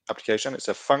EDA application. It's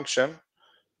a function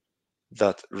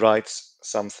that writes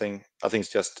something. I think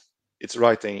it's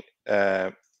writing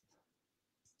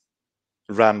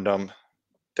random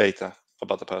data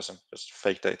about the person, just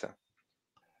fake data,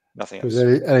 nothing else. Was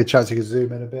there any chance you could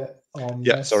zoom in a bit on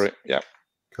Yeah, this? sorry. Yeah.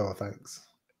 Cool, thanks.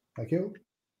 Thank you.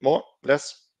 More,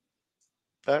 less?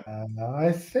 There.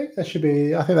 I think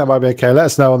that might be okay. Let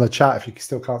us know on the chat if you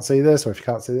still can't see this, or if you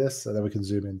can't see this, so then we can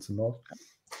zoom in some more.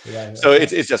 Yeah. So it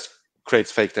just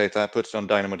creates fake data, puts it on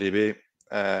DynamoDB.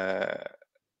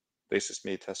 This is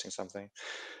me testing something.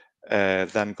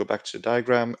 Then go back to the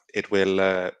diagram. It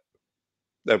will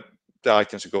the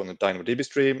items will go on the DynamoDB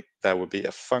stream. There will be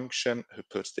a function who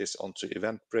puts this onto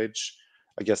EventBridge.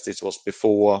 I guess this was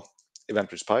before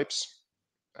EventBridge pipes.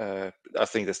 I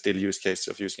think there's still use case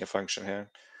of using a function here.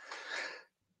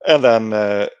 And then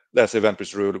there's the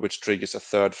EventBridge rule, which triggers a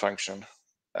third function.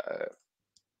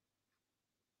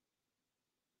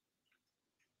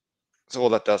 So all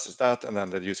that does is that, and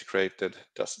then the user created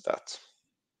does that.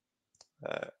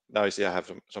 Now you see I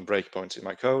have some breakpoints in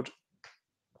my code.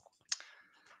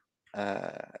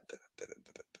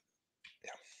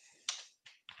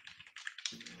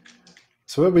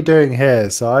 So what we're doing here,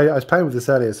 so I was playing with this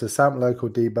earlier. So SAM local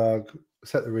debug,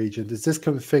 set the region. Does this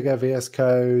configure VS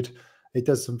Code? It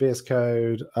does some VS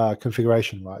Code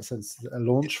configuration, right? So it's a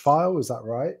launch file, is that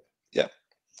right? Yeah,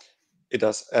 it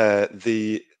does. I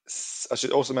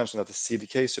should also mention that the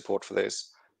CDK support for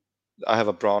this, I have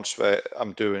a branch where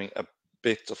I'm doing a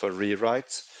bit of a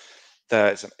rewrite.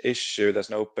 There's an issue, there's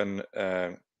an open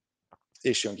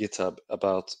issue on GitHub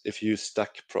about if you use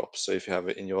stack props. So if you have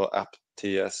it in your app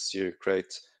TS, you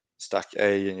create stack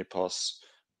A and you pass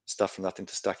stuff from that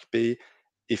into stack B.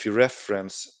 If you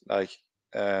reference, like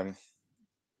in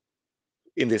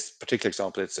this particular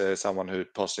example, it's someone who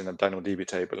passed in a DynamoDB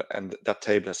table, and that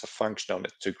table has a function on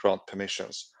it to grant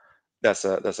permissions. There's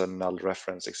a null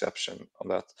reference exception on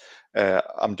that.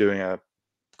 I'm doing a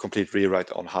complete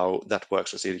rewrite on how that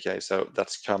works with CDK. So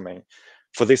that's coming.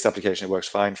 For this application, it works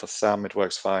fine. For SAM, it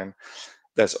works fine.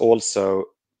 There's also,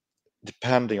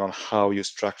 depending on how you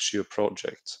structure your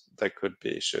project, there could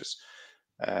be issues.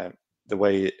 The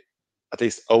way, at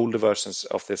least older versions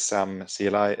of the SAM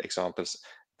CLI examples,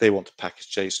 they want to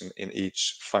package JSON in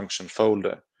each function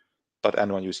folder. But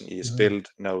anyone using ESBuild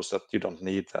knows that you don't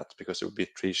need that because it would be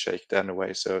tree-shaked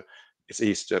anyway. So it's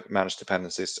easy to manage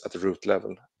dependencies at the root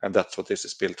level, and that's what this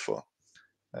is built for.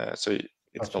 So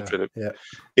it's not really. Yeah.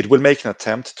 It will make an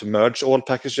attempt to merge all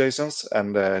package JSONs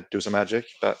and do some magic,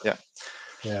 but this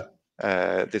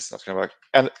is not going to work.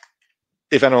 And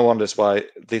if anyone wonders why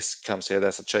this comes here,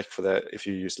 there's a check for the if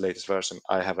you use the latest version.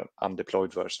 I have an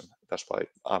undeployed version. That's why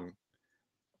I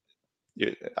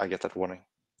get that warning.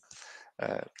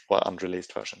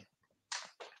 Unreleased version.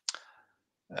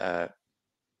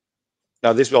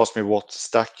 Now this will ask me what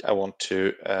stack I want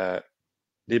to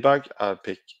debug. I'll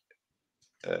pick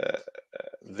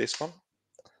this one,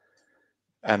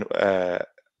 and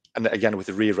again with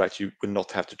the rewrite, you will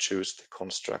not have to choose the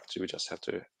construct. You will just have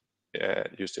to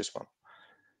use this one.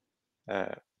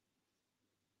 I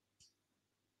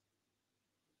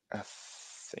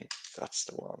think that's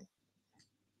the one,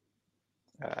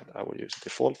 and I will use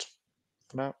default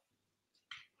for now.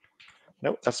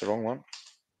 No, that's the wrong one.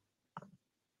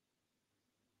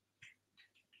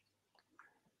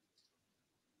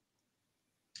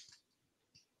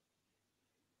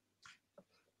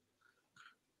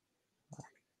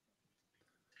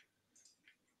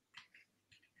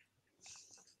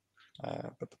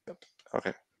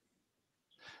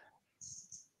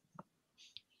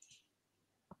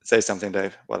 say something,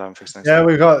 Dave. What I'm fixing. Yeah,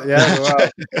 we've got. Yeah, well,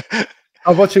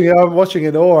 I'm watching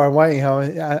in awe. I'm waiting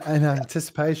in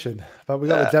anticipation. But we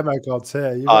got the demo gods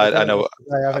here. You've got the I demo know.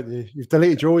 today, haven't you? You've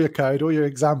deleted all your code, all your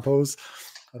examples,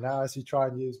 and now as you try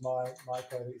and use my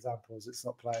code examples, it's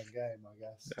not playing game, I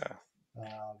guess. Yeah.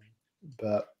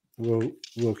 But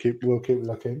we'll keep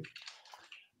looking.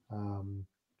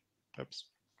 Oops.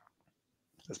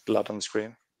 There's blood on the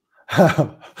screen.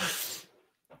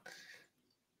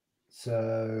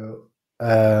 So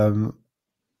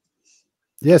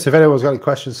yes, if anyone's got any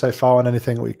questions so far on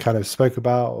anything we kind of spoke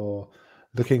about, or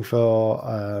looking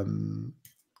kind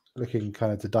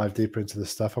of to dive deeper into this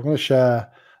stuff, I'm going to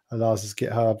share Lars's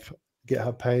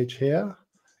GitHub page here,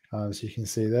 so you can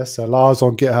see this. So Lars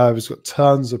on GitHub has got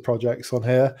tons of projects on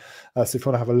here. So if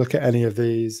you want to have a look at any of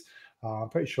these, I'm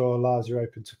pretty sure, Lars, you're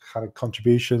open to kind of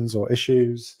contributions or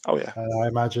issues. Oh yeah, I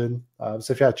imagine.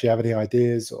 So if you actually have any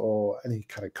ideas or any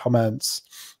kind of comments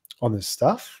on this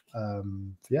stuff,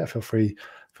 yeah, feel free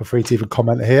to either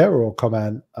comment here or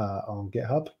comment on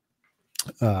GitHub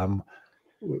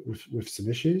with some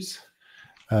issues.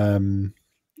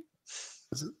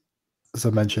 As I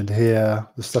mentioned here,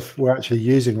 the stuff we're actually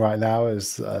using right now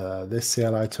is this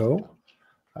CLI tool,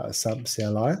 SAM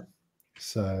CLI.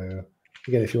 So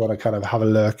again, if you want to kind of have a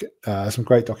look, some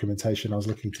great documentation. I was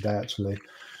looking today, actually.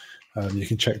 You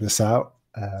can check this out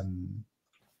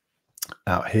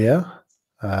here.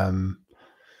 Again,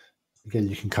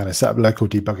 you can kind of set up local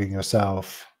debugging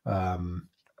yourself and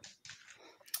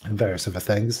various other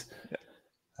things.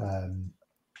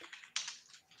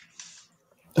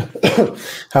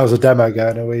 How's the demo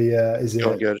going? Are we? Is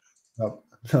it good?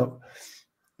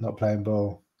 Not playing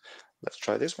ball. Let's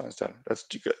try this one instead. Let's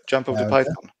jump over to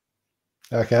Python.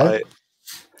 Okay.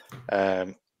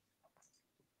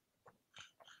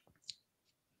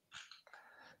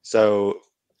 So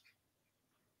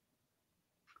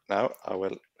now I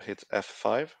will hit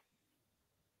F5.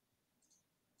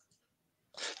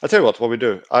 I'll tell you what we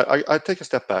do. I take a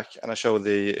step back and I show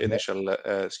the initial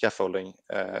scaffolding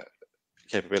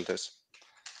capabilities.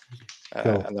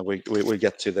 Cool. And then we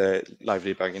get to the live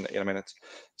debug in a minute.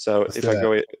 So if I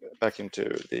go back into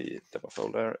the demo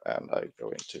folder and I go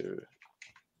into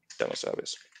demo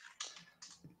service.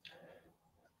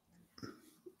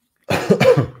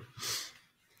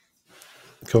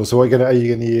 Cool. So are you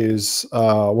going to use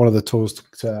one of the tools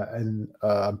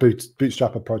to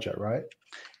bootstrap a project, right?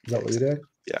 Is that what you're doing?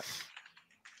 Yeah.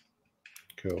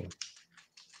 Cool.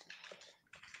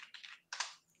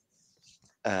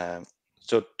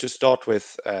 So to start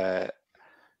with, I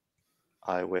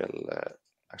will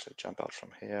actually jump out from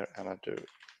here and I do.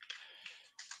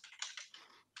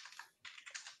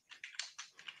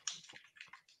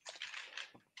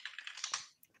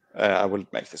 I will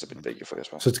make this a bit bigger for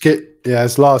this one. So to get,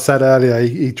 as Lars said earlier,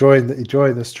 he joined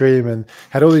the stream and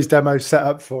had all these demos set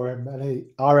up for him, and he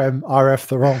RF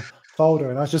the wrong folder.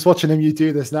 And I was just watching him. You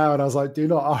do this now, and I was like, do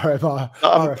not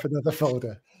RF another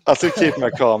folder. I'll still keep my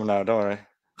calm now. Don't worry.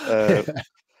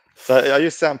 So I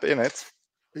use SAMP in it.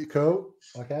 Cool.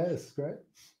 Okay, this is great.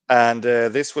 And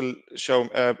this will show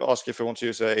ask if you want to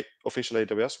use a official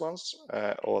AWS ones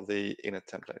or the init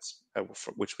templates,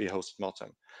 which we host at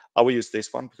Martin. I will use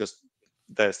this one because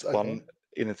there's one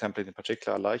init template in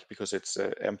particular I like because it's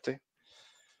empty.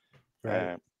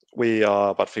 Right. We are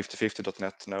about 50/50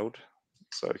 .NET node,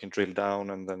 so you can drill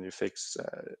down and then you fetch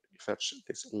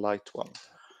this light one.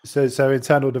 So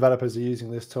internal developers are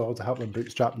using this tool to help them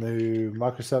bootstrap new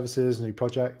microservices, new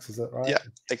projects. Is that right? Yeah,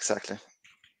 exactly.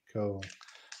 Cool.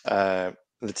 The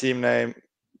team name,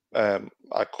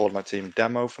 I call my team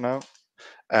demo for now,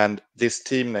 and this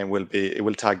team name will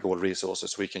tag all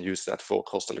resources. We can use that for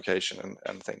cost allocation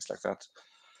and things like that.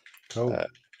 Cool.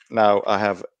 Now I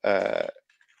have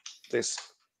this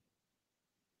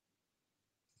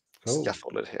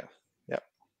scaffolded here. Yeah.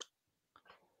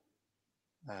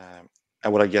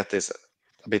 And what I get is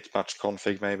a bit much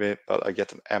config maybe, but I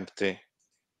get an empty.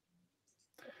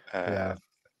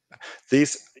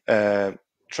 These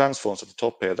transforms at the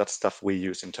top here, that's stuff we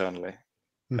use internally.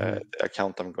 The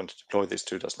account I'm going to deploy this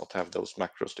to does not have those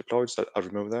macros deployed, so I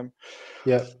remove them.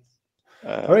 Yeah.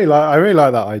 I really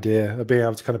like that idea of being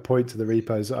able to kind of point to the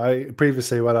repos.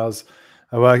 Previously, when I was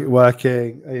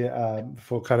working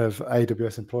for kind of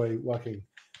AWS employee,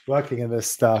 working in this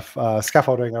stuff,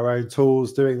 scaffolding our own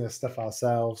tools, doing this stuff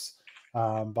ourselves.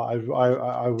 But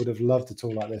I would have loved a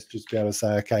tool like this just to be able to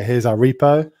say, okay, here's our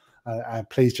repo. And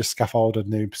please just scaffold a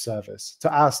new service to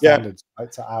our standards,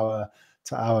 right? To our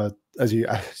as you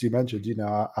mentioned,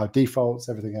 our defaults,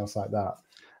 everything else like that.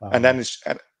 And then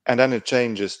it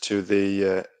changes to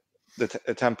the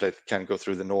template can go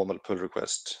through the normal pull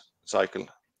request cycle.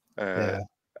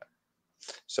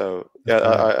 So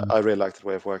yeah, I really like that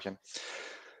way of working.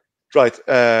 Right.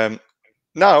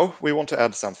 Now we want to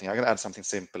add something. I'm going to add something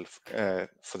simple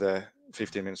for the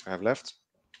 15 minutes we have left.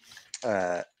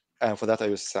 And for that, I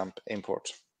use SAM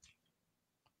import.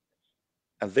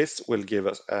 And this will give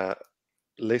us a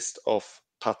list of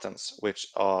patterns which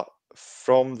are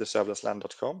from the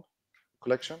serverlessland.com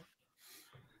collection.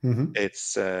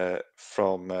 It's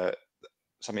from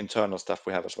some internal stuff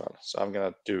we have as well. So I'm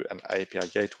going to do an API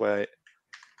gateway.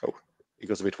 Oh, it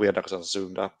goes a bit weird because I'm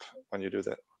zoomed up when you do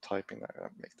the typing. I'll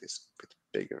make this a bit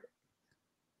bigger.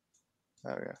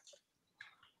 There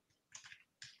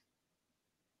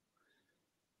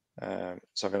we go.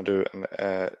 So I'm going to do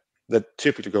they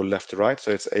typically go left to right.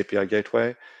 So it's API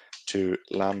gateway to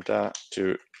Lambda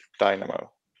to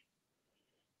Dynamo.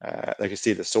 You can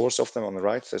see the source of them on the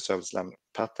right. So Serverless Lambda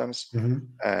patterns.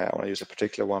 I want to use a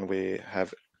particular one we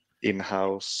have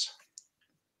in-house.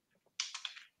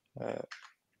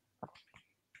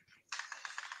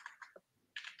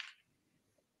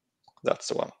 That's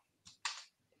the one.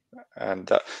 And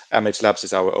MH Labs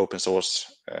is our open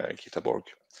source GitHub org.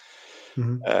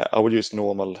 I will use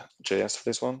normal JS for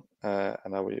this one,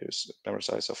 and I will use memory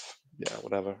size of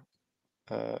whatever.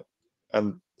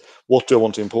 And what do I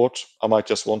want to import? I might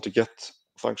just want to get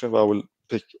function, but I will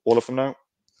pick all of them now.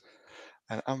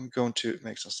 And I'm going to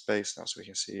make some space now so we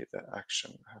can see the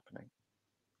action happening.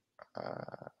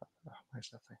 Where's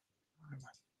that thing?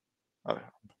 Oh,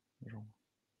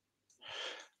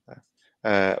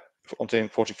 wrong. On the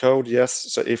imported code,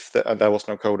 yes. So if there was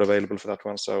no code available for that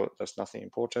one, so there's nothing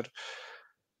imported.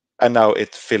 And now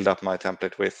it filled up my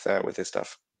template with this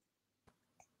stuff.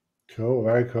 Cool,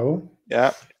 very cool.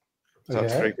 Yeah, so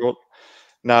that's very cool.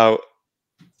 Now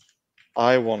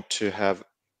I want to have.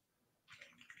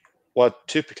 What I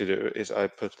typically do is I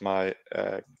put my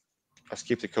I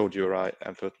skip the code URI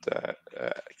and put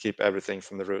keep everything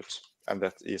from the root, and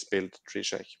that is build tree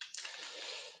shake.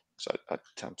 So I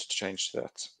attempt to change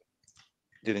that.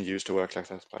 Didn't used to work like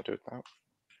that, but I do it now.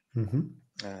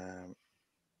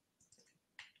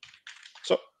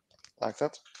 So like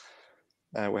that.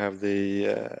 We have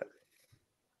the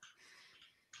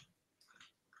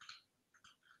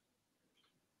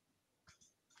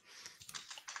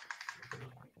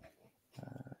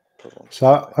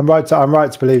so I'm right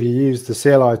to believe you use the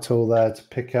CLI tool there to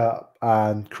pick up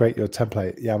and create your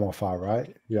template YAML file,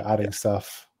 right? You're adding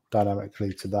stuff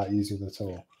dynamically to that using the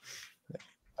tool.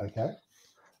 Okay.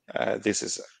 This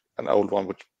is an old one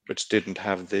which didn't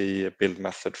have the build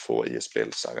method for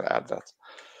ESBuild, so I'm going to add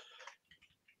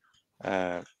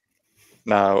that.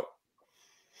 Now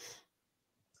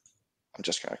I'm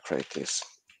just going to create these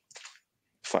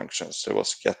functions. There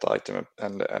was get item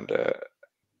and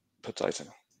put item.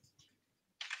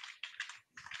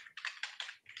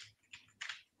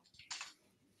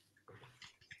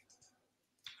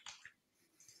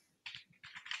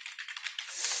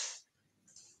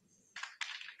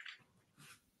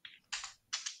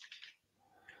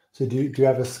 So do you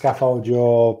ever scaffold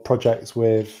your projects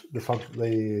with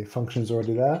the functions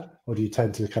already there, or do you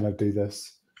tend to kind of do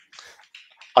this?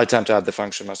 I tend to add the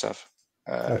function myself.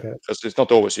 Okay. Because it's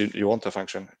not always you want a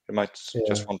function. You might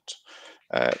just want.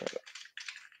 And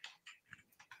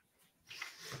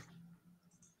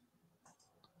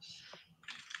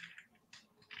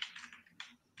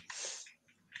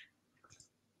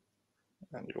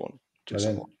you want to do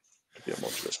some more to be a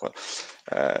module as well.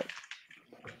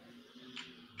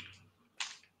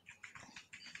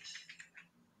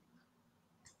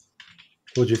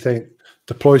 What do you think?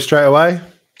 Deploy straight away?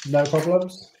 No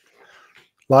problems?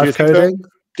 Live coding? So?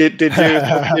 Did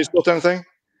you spot anything?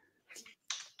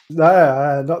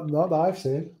 No, not that I've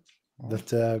seen.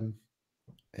 But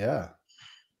yeah,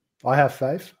 I have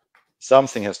faith.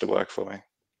 Something has to work for me.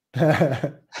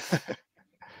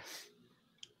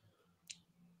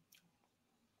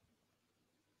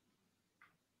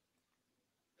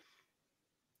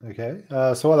 Okay.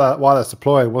 So while that's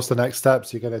deploying, what's the next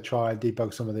steps? You're going to try and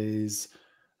debug some of these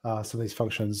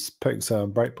functions, putting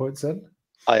some breakpoints in?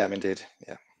 I am indeed.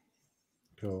 Yeah.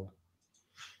 Cool.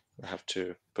 I have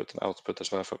to put an output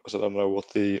as well because I don't know what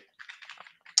the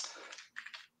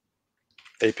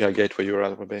API gateway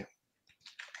URL will be.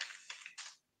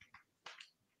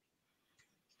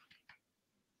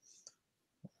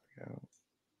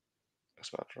 That's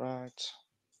about right.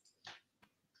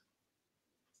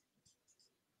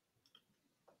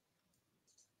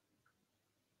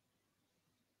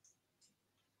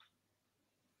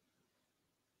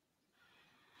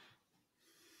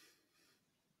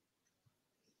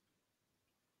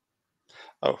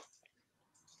 Oh.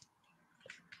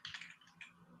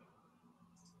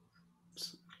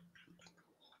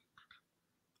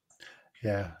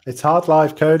 Yeah, it's hard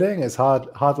live coding. It's hard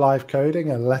live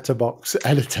coding and letterbox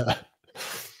editor.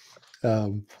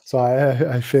 So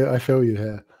I feel you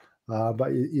here,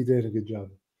 but you're doing a good job.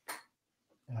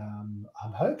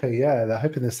 I'm hoping, they're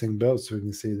hoping this thing builds so we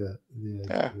can see the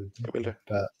it will do.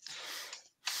 But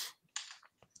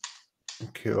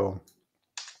cool.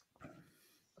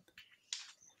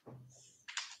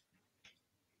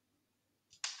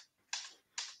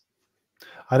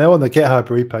 I know on the GitHub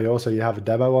repo, you have a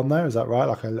demo on there. Is that right?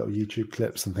 Like a little YouTube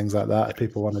clips and things like that. If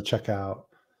people want to check out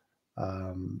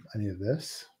any of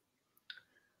this.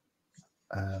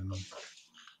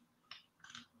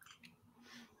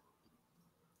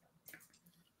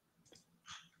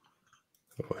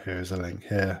 Here's a link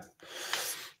here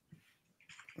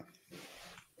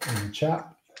in the chat.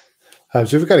 So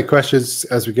if you've got any questions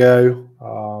as we go,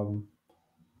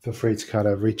 feel free to kind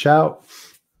of reach out.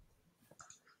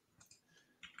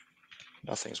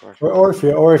 Nothing's working. Or if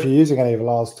you're using any of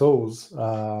Lars' tools,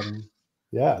 that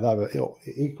would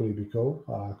equally be cool.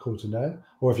 Cool to know.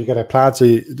 Or if you've got a plan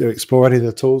to explore any of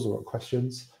the tools or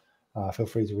questions, feel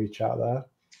free to reach out there.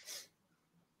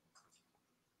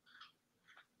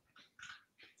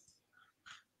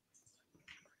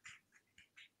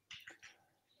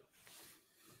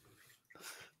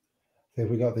 I think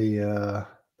we got the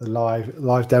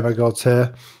live demo gods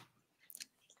here.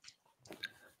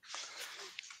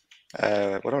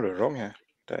 What am I doing wrong here,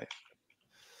 Dave?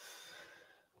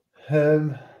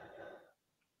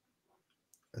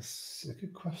 That's a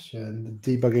good question.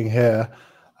 Debugging here.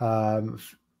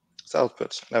 It's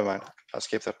outputs. Never mind. I'll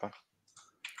skip that one.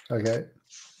 Okay.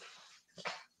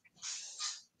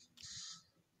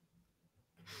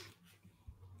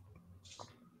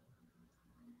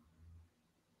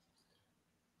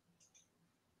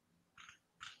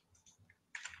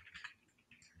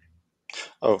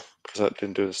 Oh, because I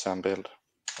didn't do the SAM build.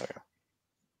 There we go.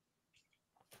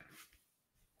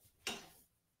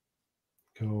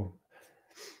 Cool.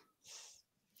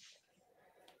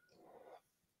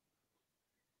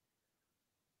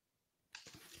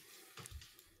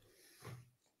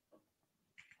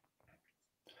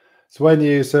 So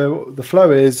the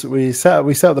flow is we set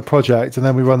up the project and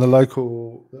then we run the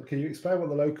local. Can you explain what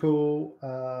the local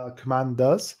command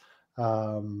does?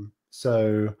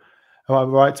 So am I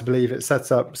right to believe it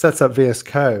sets up VS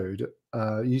Code?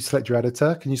 You select your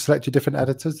editor. Can you select your different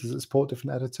editors? Does it support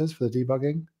different editors for the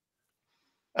debugging?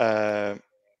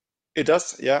 It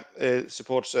does, yeah. It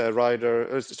supports Rider.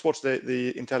 It supports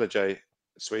the IntelliJ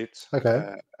suite.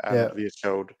 Okay. And VS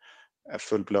Code,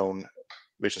 full-blown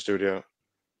Visual Studio.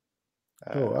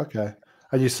 Oh, okay.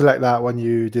 And you select that when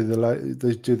you do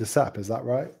the SAP, is that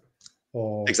right?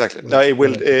 Or exactly. No, it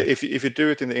will. If you do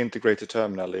it in the integrated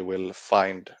terminal, it will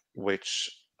find which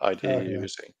ID you're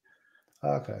using.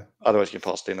 Okay. Otherwise, you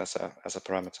can pass it in as a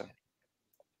parameter.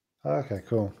 Okay,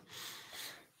 cool.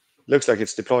 Looks like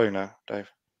it's deploying now, Dave.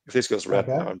 If this goes red,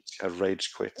 now I'm just gonna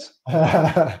rage quit.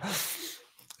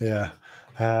 Yeah.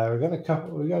 We've got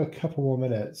a couple more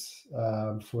minutes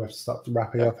before we have to start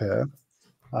wrapping up here.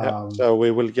 So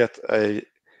we will get a.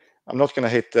 I'm not going to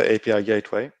hit the API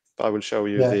gateway, but I will show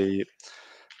you the.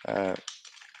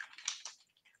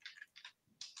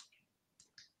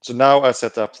 So now I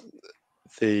set up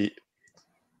the.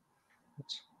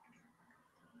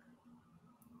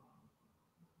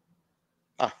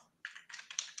 I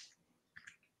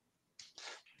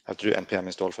have to do npm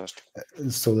install first.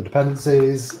 Install the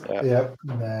dependencies. Yep.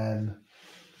 And then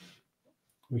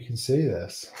we can see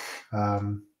this.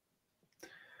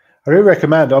 I really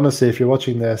recommend, honestly, if you're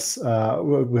watching this,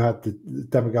 we had the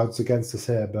demigods against us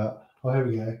here, but here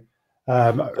we go.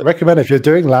 Recommend if you're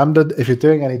doing Lambda, if you're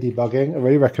doing any debugging, I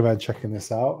really recommend checking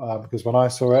this out because when I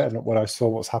saw it and when I saw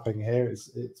what's happening here,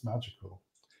 it's magical.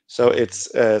 So it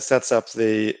sets up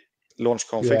the launch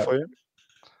config for you.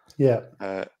 Yeah.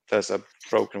 There's a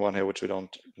broken one here which we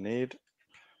don't need.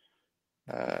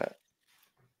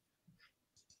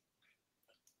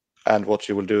 And what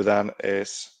you will do then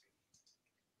is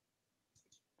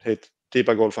hit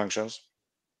debug all functions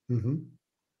and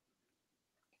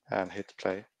hit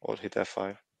play or hit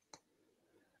F5.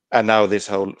 And now this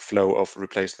whole flow of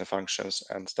replacing the functions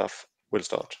and stuff will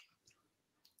start.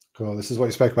 Cool. This is what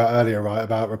you spoke about earlier, right?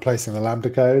 About replacing the Lambda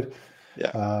code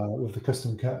with the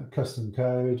custom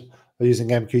code. We're using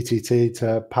MQTT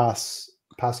to pass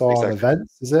on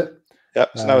events, is it? Yeah.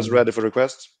 So now it's ready for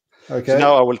requests. Okay. So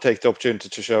now I will take the opportunity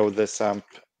to show the SAMP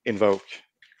invoke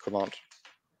command.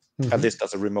 And this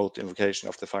does a remote invocation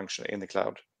of the function in the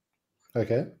cloud.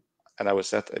 Okay. And I will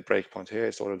set a breakpoint here.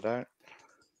 It's already there.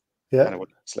 Yeah. And I will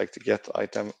select the get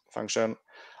item function.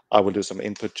 I will do some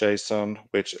input JSON,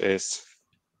 which is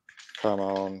come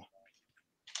on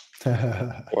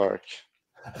work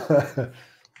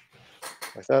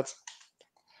like that.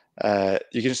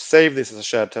 You can save this as a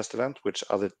shared test event, which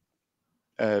other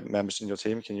members in your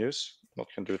team can use. Not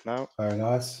going to do it now. Very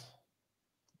nice.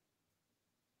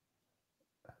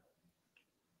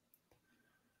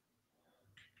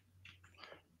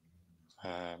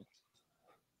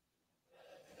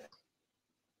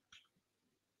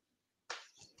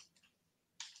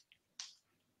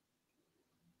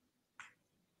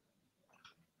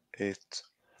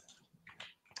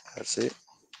 Let's see.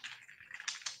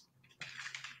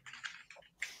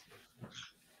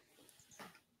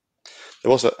 There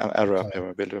was an error up here when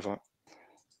we built before.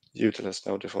 Utilized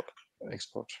no default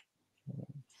export.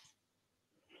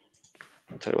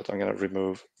 I'll tell you what, I'm going to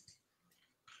remove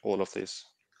all of these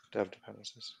dev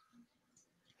dependencies.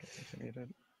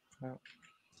 No.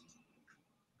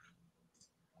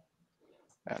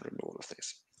 And remove all of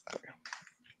these. There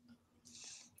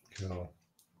we go. Cool.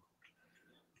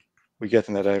 We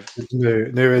getting there, Dave?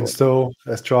 New install.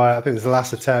 Let's try it. I think it's the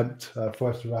last attempt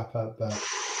for us to wrap up. But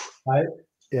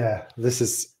yeah, this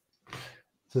is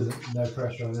no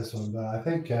pressure on this one. But I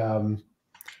think,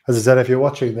 as I said, if you're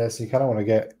watching this, you kind of want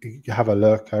to have a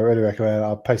look. I really recommend.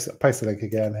 I'll paste the link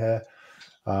again here.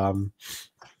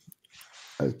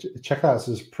 Check out.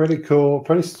 So there's pretty cool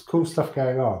stuff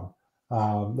going on.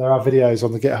 There are videos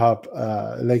on the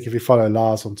GitHub link. If you follow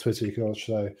Lars on Twitter, you can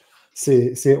also see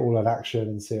it all in action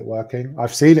and see it working.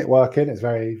 I've seen it working. It's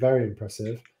very, very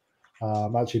impressive.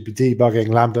 Actually debugging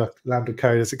Lambda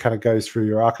code as it kind of goes through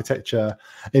your architecture,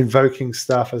 invoking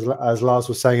stuff, as Lars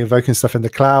was saying, invoking stuff in the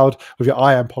cloud with your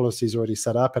IAM policies already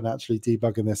set up, and actually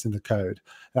debugging this in the code.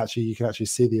 And actually, you can actually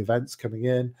see the events coming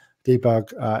in.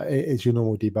 Debug is your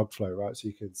normal debug flow, right? So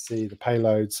you can see the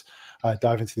payloads,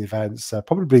 dive into the events,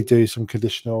 probably do some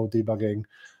conditional debugging.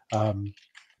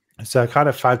 So kind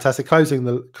of fantastic, closing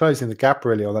the gap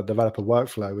really on that developer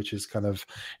workflow, which is kind of,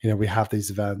 we have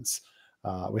these events,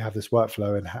 we have this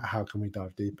workflow, and how can we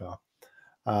dive deeper?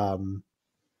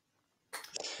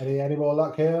 Any more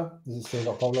luck here? Has it still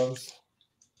got problems?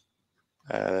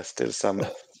 Still some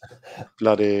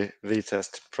bloody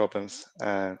V-test problems.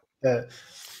 Yeah,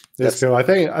 that's cool. I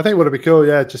think what would be cool,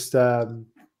 yeah, just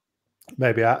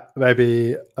maybe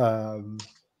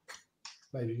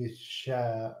you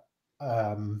share.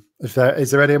 Is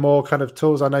there any more kind of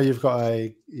tools? I know you've got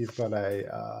a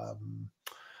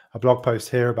blog post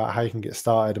here about how you can get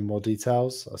started and more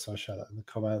details. So I'll share that in the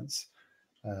comments.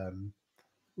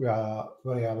 We are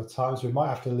running out of time, so we might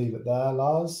have to leave it there,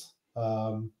 Lars.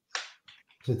 The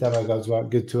demo guides weren't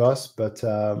good to us, but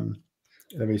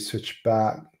let me switch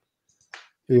back.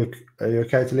 Are you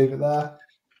okay to leave it there?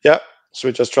 Yeah. So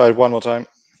we just try it one more time.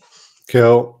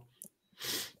 Cool.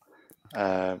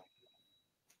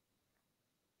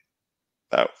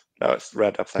 No, it's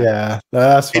red up there. Yeah, no,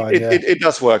 that's fine. It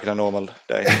does work on a normal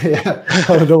day. Yeah,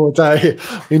 on a normal day.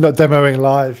 You're not demoing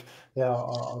live,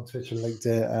 on Twitch and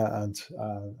LinkedIn and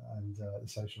the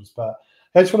socials. But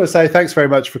I just want to say thanks very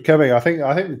much for coming. I think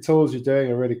the tools you're doing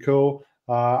are really cool.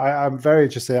 I'm very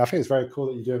interested. I think it's very cool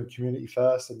that you're doing community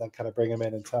first and then kind of bring them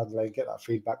in internally and get that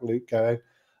feedback loop going.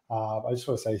 I just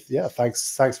want to say,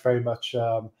 thanks very much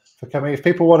for coming. If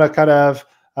people want to kind of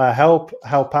help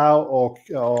out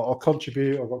or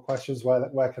contribute or got questions,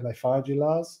 where can they find you,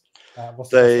 Lars? What's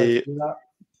the best way to do that?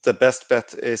 The best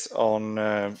bet is on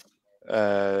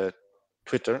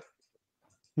Twitter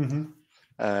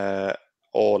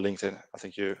or LinkedIn. I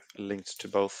think you linked to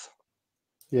both.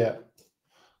 Yeah,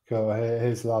 cool.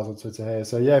 Here's Lars on Twitter here.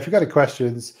 So yeah, if you've got any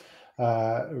questions,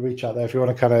 reach out there. If you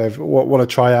want to kind of want to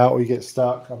try out or you get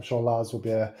stuck, I'm sure Lars will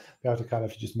be able to kind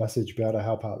of just message, be able to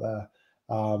help out there.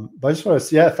 But I just want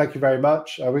to thank you very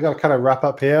much. We're going to kind of wrap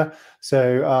up here.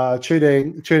 So tune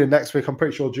in next week. I'm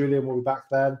pretty sure Julian will be back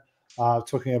then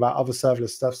talking about other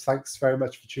serverless stuff. Thanks very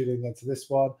much for tuning into this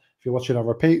one. If you're watching on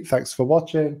repeat, thanks for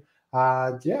watching.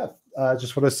 And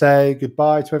just want to say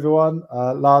goodbye to everyone.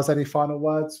 Lars, any final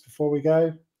words before we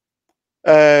go?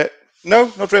 No,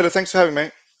 not really. Thanks for having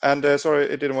me. And sorry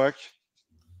it didn't work.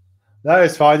 No,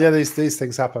 it's fine. Yeah, these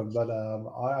things happen. But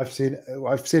I've seen it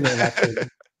in action.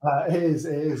 It is.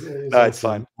 No, it's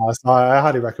fine. I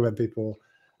highly recommend people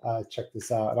check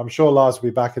this out, and I'm sure Lars will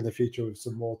be back in the future with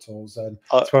some more tools. And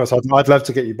to be honest, I'd love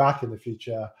to get you back in the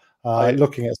future,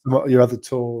 looking at some of your other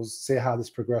tools, see how this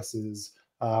progresses,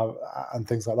 and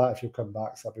things like that. If you'll come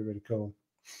back, so that'd be really cool.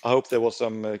 I hope there was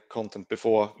some content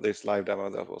before this live demo.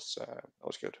 That was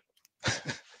good.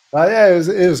 Yeah, it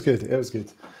was good. It was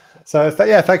good. So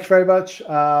thank you very much.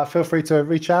 Feel free to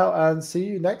reach out and see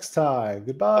you next time.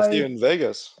 Goodbye. I'll see you in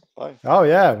Vegas. Bye. Oh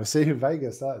yeah, we'll see you in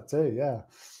Vegas. That too. Yeah.